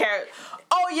not gonna carry.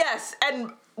 Oh yes,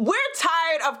 and we're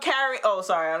tired of carrying. Oh,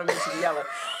 sorry, I don't mean to be yelling.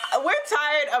 We're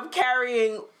tired of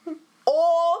carrying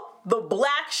all the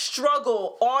black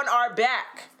struggle on our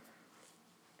back.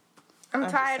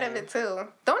 I'm tired of it too.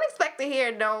 Don't expect to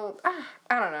hear no.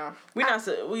 I don't know.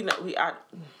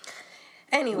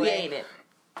 Anyway, we ain't it.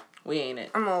 We ain't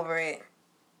it. I'm over it.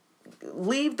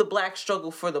 Leave the black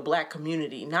struggle for the black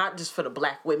community, not just for the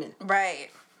black women. Right.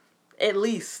 At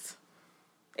least.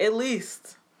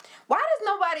 Why does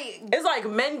nobody... It's like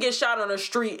men get shot on the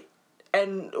street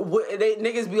and they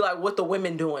niggas be like, what the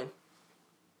women doing?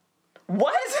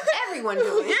 What? Everyone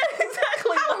doing? Yeah,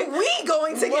 exactly. How are we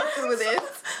going to get through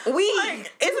this? We.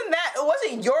 Like,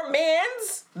 wasn't your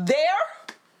man's there?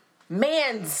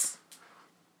 Man's.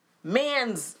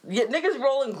 Yeah, niggas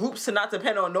roll in groups to not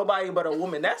depend on nobody but a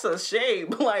woman. That's a shame.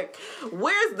 Like,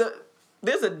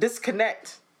 there's a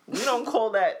disconnect. We don't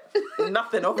call that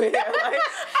nothing over here. Like,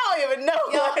 I don't even know.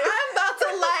 Yo, Like, I'm about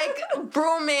to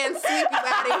broom man sweep you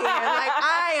out of here. Like,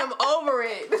 I am over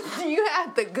it. You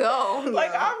have to go.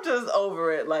 like, yo. I'm just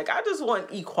over it. Like, I just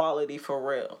want equality for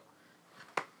real.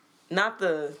 Not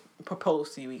the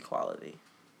proposed to you equality.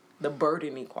 The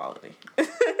burden equality.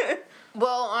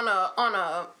 Well, on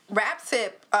a rap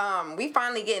tip, we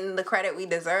finally getting the credit we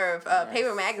deserve.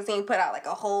 Paper Magazine put out like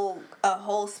a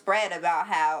whole spread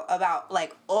about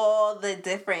like all the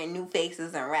different new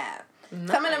faces in rap. Nice.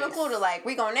 Some of them included like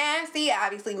Rico Nasty,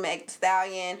 obviously Meg Thee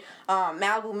Stallion,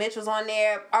 Malibu Mitchell's on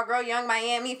there, our girl Young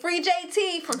Miami, Free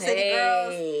JT from City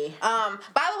Girls.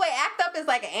 By the way, Act Up is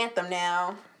like an anthem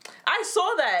now. I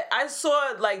saw that. I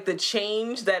saw like the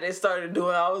change that it started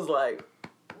doing. I was like,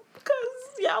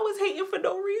 because y'all was hating for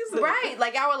no reason. Right.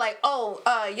 Like y'all were like,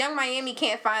 Young Miami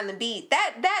can't find the beat.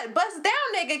 That Bust Down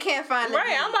nigga can't find the beat.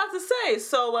 Right, I'm about to say.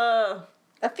 So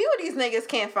a few of these niggas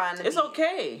can't find the beat. It's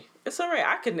okay. It's alright.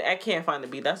 I can't find the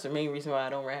beat. That's the main reason why I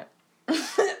don't rap.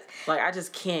 Like, I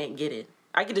just can't get it.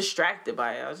 I get distracted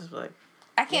by it. I was just like,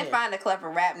 I can't find a clever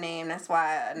rap name. That's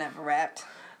why I never rapped.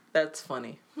 That's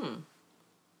funny.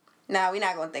 Nah, we're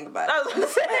not gonna think about it.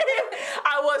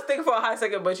 I was thinking for a hot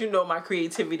second, but you know my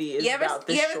creativity is about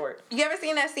this short. You ever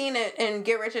seen that scene in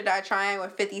Get Rich or Die Trying where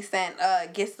 50 Cent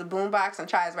gets the boombox and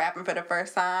tries rapping for the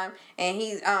first time, and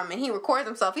he records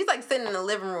himself. He's like sitting in the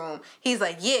living room. He's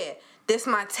like, yeah, this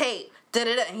my tape,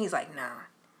 da-da-da. And he's like, nah.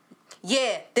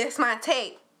 Yeah, this my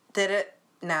tape, da-da.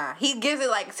 Nah. He gives it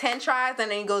like 10 tries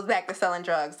and then he goes back to selling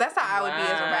drugs. That's how I would be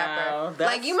as a rapper.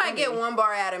 Like, you might get one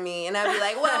bar out of me and I'd be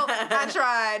like, well, I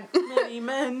tried. Many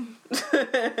men.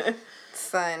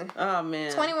 Son. Oh,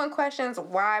 man. 21 questions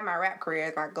why my rap career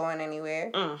is not going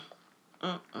anywhere.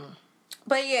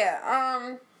 But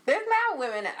yeah, there's now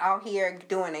women out here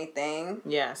doing a thing.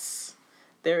 Yes,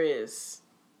 there is.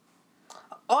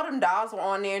 All them dolls were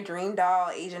on there. Dream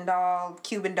doll, Asian doll,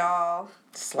 Cuban doll,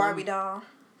 Barbie doll.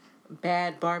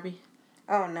 Bad Barbie.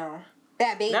 Oh no,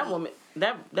 Bad Baby. That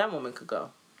woman could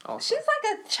go. Also. She's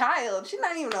like a child. She's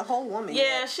not even a whole woman.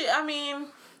 Yeah, yet. I mean,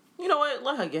 you know what?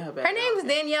 Let her get her back. Her name is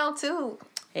Danielle too.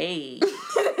 Hey,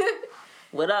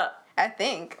 what up? I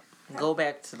think. Go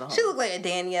back to the home. She look like a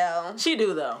Danielle. She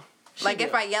do though.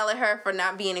 If I yell at her for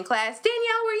not being in class,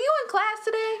 Danielle, were you in class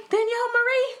today? Danielle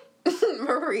Marie.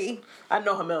 Marie. I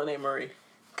know her middle name Marie.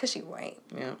 Cause she white.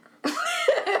 Yeah.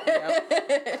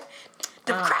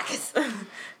 Them crackers.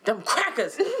 Them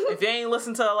crackers. If you ain't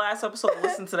listened to the last episode,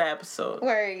 listen to that episode.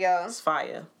 Where you go? It's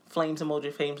fire. Flames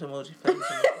emoji, flames emoji, flames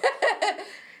emoji.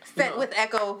 Sent with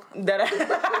echo.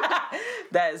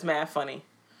 That is mad funny.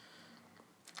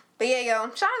 But yeah,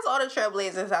 yo, shout out to all the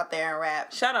trailblazers out there in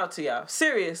rap. Shout out to y'all.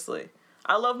 Seriously.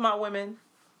 I love my women.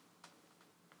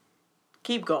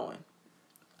 Keep going.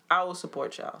 I will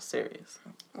support y'all.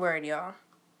 Seriously. Word, y'all.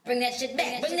 Bring that shit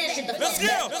back. Bring that shit the Let's fuck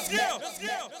go. back. Let's go. Let's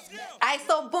go. Let's go. Alright,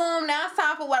 so boom, now it's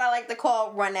time for what I like to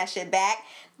call Run That Shit Back.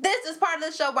 This is part of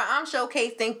the show where I'm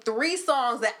showcasing 3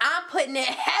 songs that I'm putting in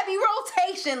heavy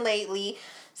rotation lately.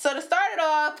 So to start it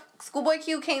off, Schoolboy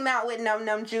Q came out with Num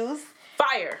Num Juice.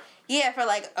 Fire. Yeah, for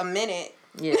like a minute.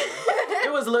 Yeah.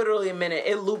 It was literally a minute.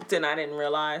 It looped and I didn't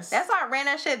realize. That's why I ran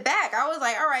that shit back. I was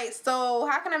like, all right, so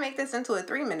how can I make this into a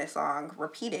 3-minute song?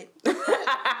 Repeat it.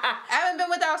 I haven't been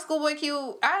without Schoolboy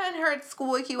Q. I hadn't heard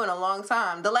Schoolboy Q in a long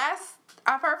time. The last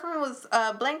I've heard from him was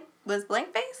Blank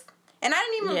Face. And I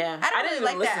didn't even I didn't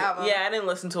really like that album. Yeah, I didn't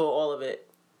listen to all of it.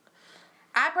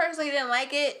 I personally didn't like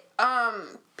it.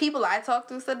 People I talked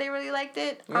to said they really liked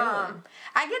it. Really?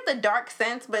 I get the dark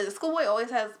sense, but Schoolboy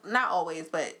always has, not always,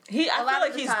 but I feel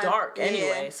like he's dark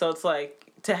anyway. Yeah. So it's like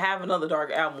to have another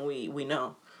dark album, we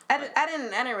know. I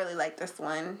didn't really like this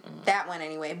one. That one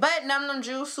anyway. But Num Num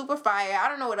Juice, super fire. I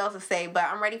don't know what else to say, but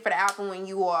I'm ready for the album when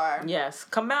you are. Yes,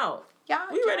 come out.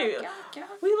 We ready.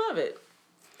 We love it.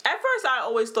 At first, I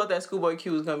always thought that Schoolboy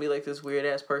Q was gonna be like this weird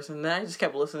ass person. Then I just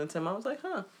kept listening to him. I was like,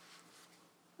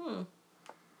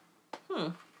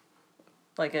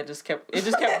 Like it just kept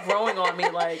growing on me.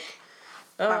 Like,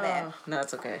 oh, My bad. No,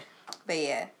 it's okay. But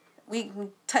yeah, we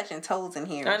touching toes in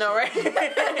here. I know, right?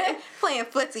 Playing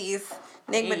footsies.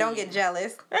 Nigma, don't get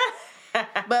jealous.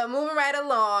 But moving right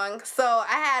along, so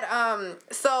I had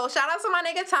so shout out to my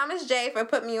nigga Thomas J for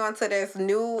putting me onto this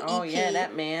new EP. Oh yeah,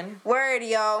 that man. Word,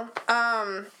 yo.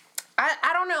 I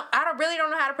don't know. Really don't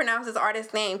know how to pronounce his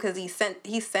artist name because he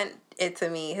sent it to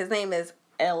me. His name is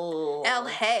El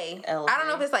Hay. El I don't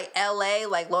know Hay. if it's like L.A.,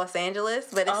 like Los Angeles,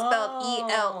 but it's spelled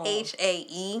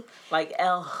ELHAE. Like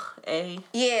L-A.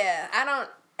 Yeah, I don't...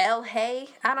 El Hay?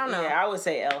 I don't know. Yeah, I would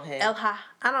say El-Hay. El Ha.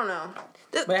 I don't know.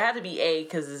 But it had to be A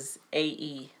because it's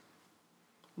A-E.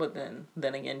 But then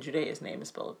again, Judea's name is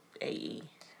spelled A-E.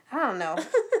 I don't know.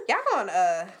 Y'all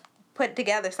gonna put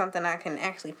together something I can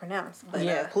actually pronounce. But,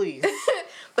 Yeah, please.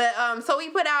 But so we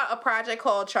put out a project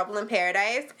called Trouble in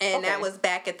Paradise, and that Okay. was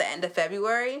back at the end of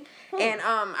February. And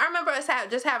I remember us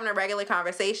just having a regular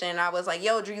conversation. And I was like,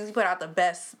 "Yo, Dreezy put out the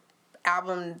best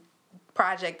album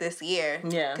project this year,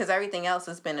 Yeah. because everything else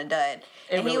has been a dud." It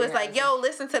And he really was like, has. "Yo,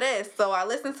 listen to this." So I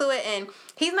listened to it, and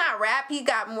he's not rap. He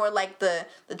got more like the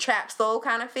trap soul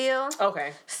kind of feel.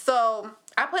 Okay. So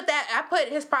I put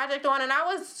his project on, and I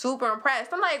was super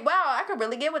impressed. I'm like, wow, I could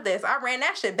really get with this. I ran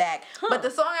that shit back. But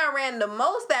the song I ran the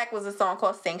most back was a song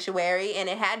called Sanctuary, and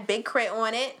it had Big Crit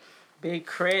on it. Big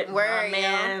Crit, Word, my yo.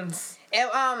 mans. It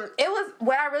was,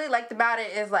 what I really liked about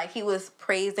it is like he was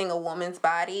praising a woman's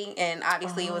body, and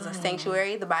obviously it was a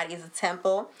sanctuary. The body is a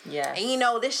temple. Yes. And you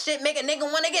know, this shit make a nigga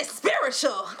want to get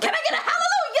spiritual. Can I get a hallelujah?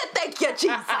 Thank you,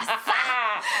 Jesus.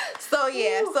 So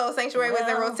yeah, so Sanctuary was in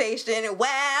Well. rotation.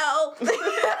 Well,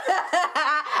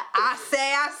 I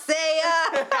say.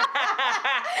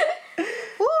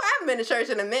 Woo, I haven't been to church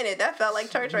in a minute. That felt like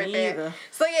church right Me there. either.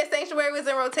 So yeah, Sanctuary was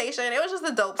in rotation. It was just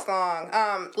a dope song.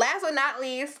 Last but not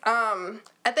least, I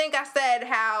think I said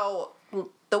how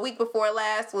the week before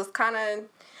last was kind of.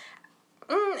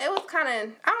 It was kind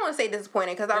of, I don't want to say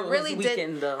disappointing, because I It was really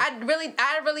weekend, did. though.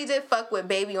 I really did fuck with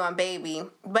Baby on Baby,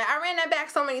 but I ran that back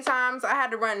so many times I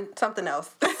had to run something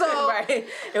else. So Right.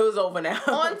 It was over now.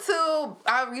 on to,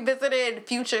 I revisited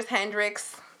Future's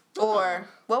Hendrix, or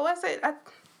what was it?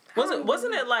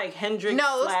 Wasn't it like Hendrix?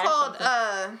 No, it was slash called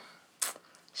something?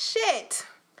 shit.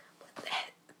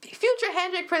 Future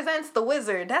Hendrix Presents The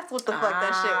Wizard. That's what the fuck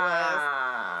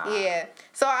that shit was. Yeah.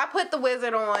 So I put The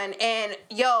Wizard on, and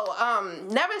yo,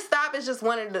 Never Stop is just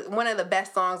one of the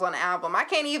best songs on the album. I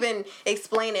can't even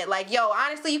explain it. Like, yo,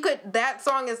 honestly, that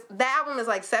album is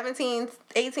like 17,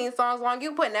 18 songs long.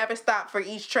 You put Never Stop for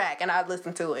each track, and I'd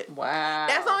listen to it. Wow.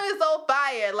 That song is so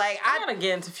fire. Like, I gotta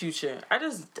get into Future. I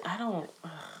don't.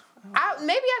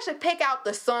 maybe I should pick out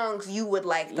the songs you would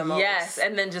like the most. Yes,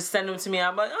 and then just send them to me.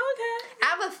 I'm like, oh, okay.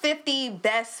 I have a 50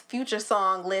 best Future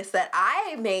song list that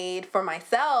I made for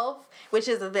myself, which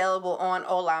is available on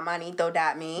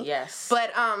olamanito.me. Yes.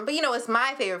 But you know, it's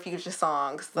my favorite Future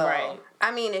song. So Right.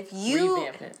 I mean, if you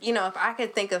Revamp it. you know, if I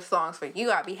could think of songs for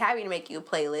you, I'd be happy to make you a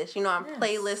playlist. You know, I'm Yes.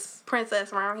 playlist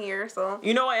princess around here, so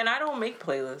You know what? And I don't make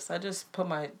playlists. I just put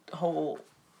my whole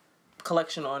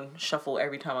collection on shuffle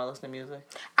every time I listen to music.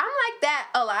 I'm like that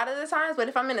a lot of the times, but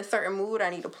if I'm in a certain mood, I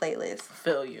need a playlist.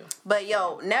 Feel you. But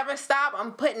yo, Never Stop,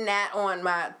 I'm putting that on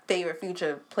my favorite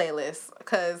Future playlist,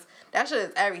 because that shit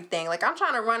is everything. Like, I'm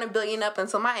trying to run 1 billion up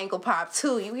until my ankle pop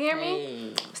too, you hear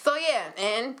me? Hey. So yeah,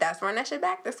 and that's Run That Shit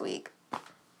Back this week.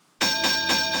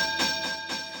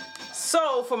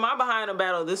 So, for my Behind a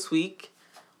Battle this week,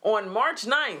 on March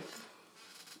 9th,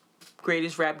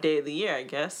 greatest rap day of the year, I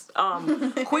guess,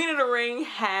 Queen of the Ring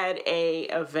had a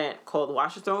event called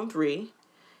Watch the Throne 3.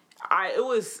 It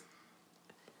was,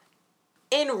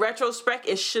 in retrospect,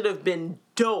 it should have been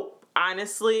dope,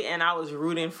 honestly, and I was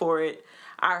rooting for it.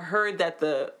 I heard that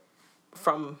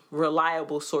from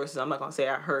reliable sources, I'm not going to say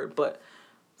I heard, but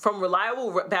from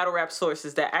reliable battle rap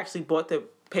sources that actually bought the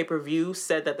pay-per-view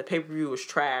said that the pay-per-view was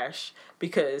trash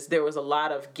because there was a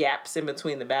lot of gaps in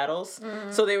between the battles.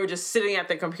 So they were just sitting at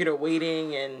the computer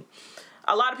waiting, and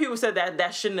a lot of people said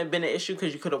that shouldn't have been an issue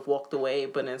because you could have walked away,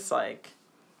 but it's like,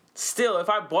 still, if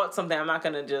I bought something, I'm not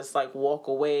going to just like walk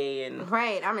away and...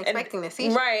 Right, I'm expecting to see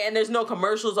shit. Right, and there's no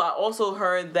commercials. I also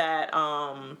heard that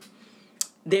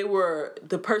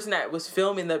the person that was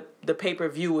filming the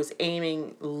pay-per-view was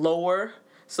aiming lower,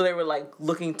 so they were like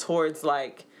looking towards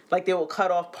like they will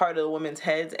cut off part of the women's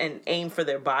heads and aim for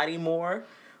their body more,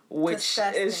 which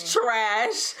Disgusting. is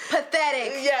trash.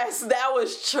 Pathetic. Yes, that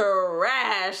was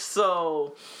trash.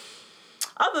 So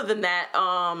other than that,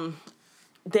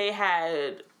 they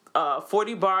had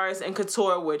 40 bars and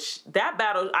Couture, which that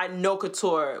battle, I know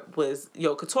Couture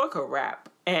could rap,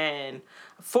 and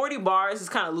 40 bars is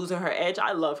kind of losing her edge.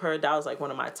 I love her. That was like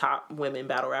one of my top women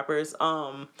battle rappers.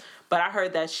 But I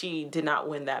heard that she did not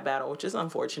win that battle, which is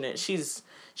unfortunate. She's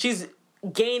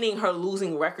gaining her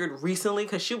losing record recently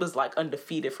because she was like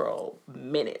undefeated for a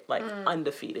minute,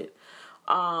 undefeated.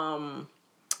 And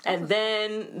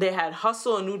then they had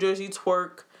Hustle and New Jersey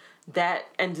Twerk. That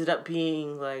ended up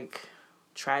being like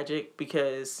tragic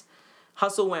because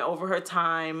Hustle went over her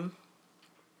time.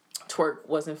 Twerk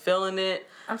wasn't feeling it.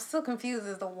 I'm still confused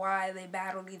as to why they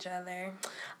battled each other.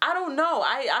 I don't know.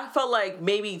 I felt like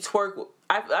maybe Twerk...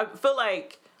 I feel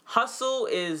like Hustle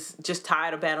is just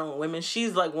tired of battling women.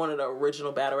 She's like one of the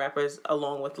original battle rappers,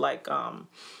 along with like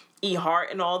E Hart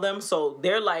and all them. So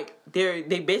they're like they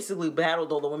basically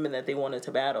battled all the women that they wanted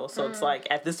to battle. So it's like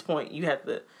at this point you have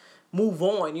to move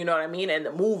on. You know what I mean? And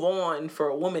the move on for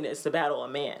a woman is to battle a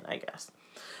man, I guess.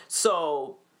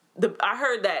 So I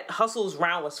heard that Hustle's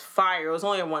round was fire. It was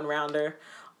only a 1-rounder.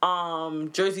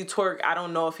 Jersey Twerk, I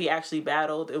don't know if he actually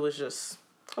battled. It was just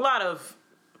a lot of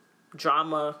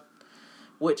drama.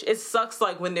 Which it sucks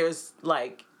like when there's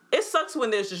like, it sucks when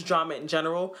there's just drama in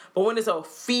general, but when it's a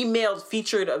female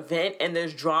featured event and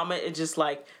there's drama, it just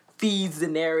like feeds the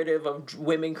narrative of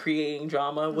women creating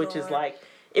drama, which is like,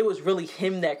 it was really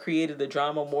him that created the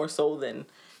drama more so than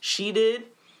she did,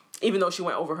 even though she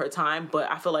went over her time. But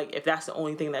I feel like if that's the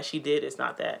only thing that she did, it's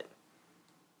not that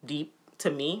deep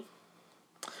to me.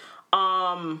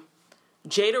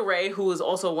 Jada Ray, who is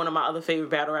also one of my other favorite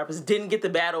battle rappers, didn't get the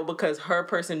battle because her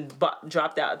person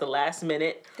dropped out at the last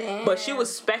minute. Damn. But she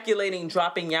was speculating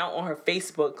dropping out on her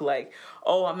Facebook, like,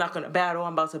 oh, I'm not going to battle,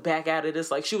 I'm about to back out of this.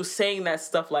 Like, she was saying that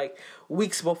stuff, like,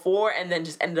 weeks before, and then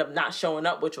just ended up not showing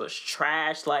up, which was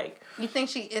trash, like... You think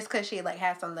it's because she, like,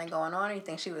 had something going on, or you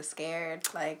think she was scared,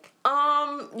 like...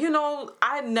 You know,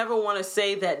 I never want to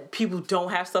say that people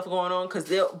don't have stuff going on,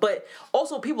 but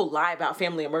also people lie about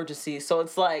family emergencies, so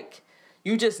it's like...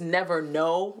 You just never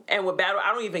know. And with battle,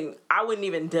 I wouldn't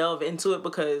even delve into it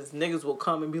because niggas will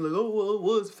come and be like, oh, well, it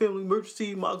was a family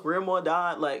emergency. My grandma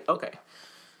died. Like, okay,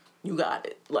 you got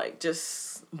it. Like,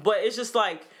 but it's just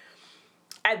like,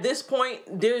 at this point,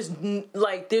 there's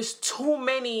too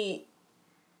many,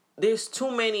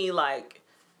 like,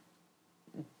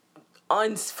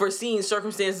 unforeseen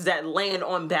circumstances that land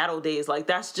on battle days. Like,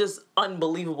 that's just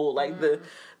unbelievable. Like, the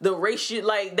ratio,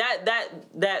 like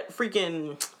that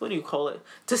freaking, what do you call it?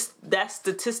 Just that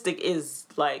statistic is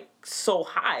like so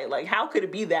high. Like, how could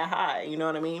it be that high? You know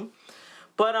what I mean?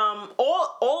 But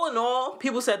all in all,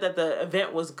 people said that the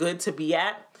event was good to be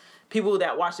at. People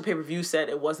that watched the pay-per-view said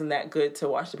it wasn't that good to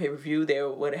watch the pay-per-view. They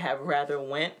would have rather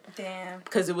went. Damn.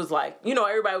 Because it was like, you know,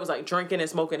 everybody was like drinking and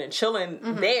smoking and chilling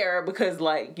there because,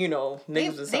 like, you know,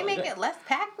 niggas was They make it less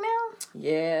packed now?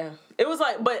 Yeah. It was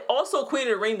like, but also Queen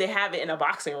of the Ring, they have it in a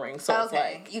boxing ring. So it's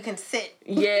like... You can sit.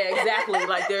 Yeah, exactly.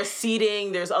 Like, there's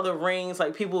seating, there's other rings.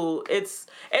 Like, people, it's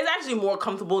actually more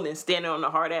comfortable than standing on the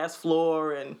hard-ass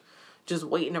floor and just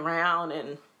waiting around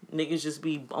and niggas just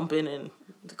be bumping and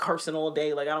cursing all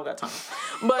day. Like, I don't got time.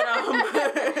 But,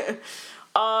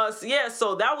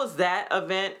 so that was that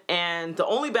event. And the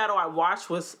only battle I watched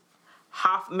was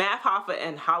Math Hoffa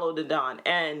and Hollow Da Don.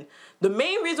 And the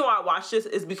main reason why I watched this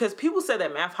is because people said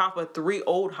that Math Hoffa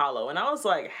 3-0'd Hollow. And I was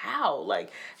like, how? Like,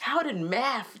 how did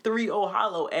Math 3-0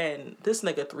 Hollow and this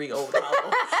nigga 3-0'd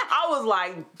Hollow? I was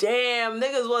like, damn,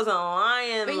 niggas wasn't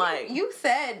lying. But like, you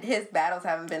said his battles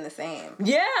haven't been the same.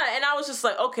 Yeah, and I was just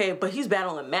like, okay, but he's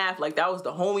battling Math. Like, that was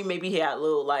the homie. Maybe he had a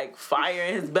little, like, fire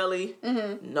in his belly.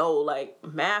 Mm-hmm. No, like,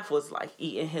 Math was, like,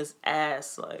 eating his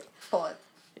ass. Like, Pause.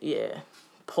 Yeah.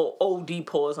 OD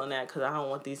pause on that because I don't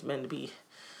want these men to be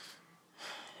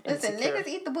Listen, insecure. niggas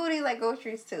eat the booty like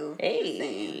groceries too.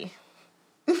 Hey,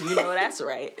 you know that's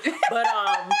right. But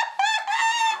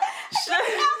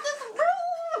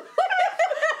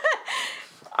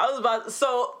I was about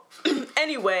so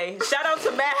anyway. Shout out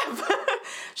to Mav.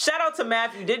 Shout out to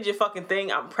Mav. You did your fucking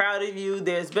thing. I'm proud of you.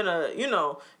 There's been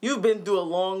you've been through a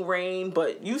long reign,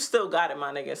 but you still got it,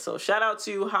 my nigga. So shout out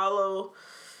to you, Hollow.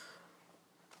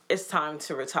 It's time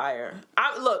to retire.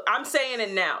 I'm saying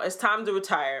it now. It's time to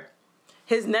retire.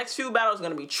 His next few battles are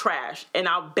going to be trash, and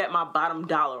I'll bet my bottom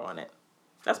dollar on it.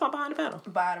 That's my behind the battle.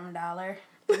 Bottom dollar.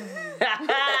 A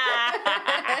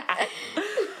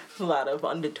lot of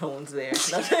undertones there.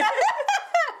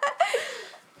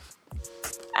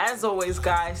 As always,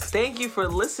 guys, thank you for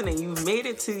listening. You've made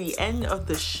it to the end of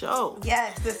the show.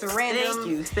 Yes, this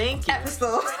random Thank you.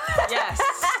 episode.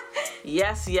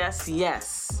 Yes.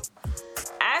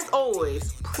 As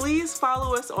always, please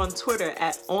follow us on Twitter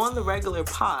at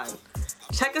OnTheRegularPod.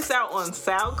 Check us out on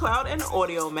SoundCloud and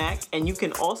AudioMac, and you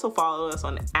can also follow us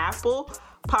on Apple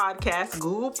Podcasts,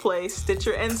 Google Play,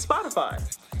 Stitcher, and Spotify.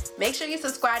 Make sure you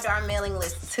subscribe to our mailing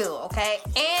list too, okay?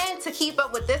 And to keep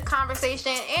up with this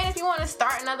conversation, and if you want to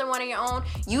start another one of your own,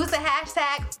 use the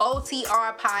hashtag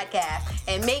OTR Podcast.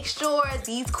 And make sure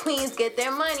these queens get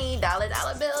their money.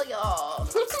 $1 bill, y'all.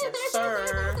 Yes,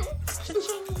 sir.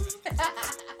 Cha-ching.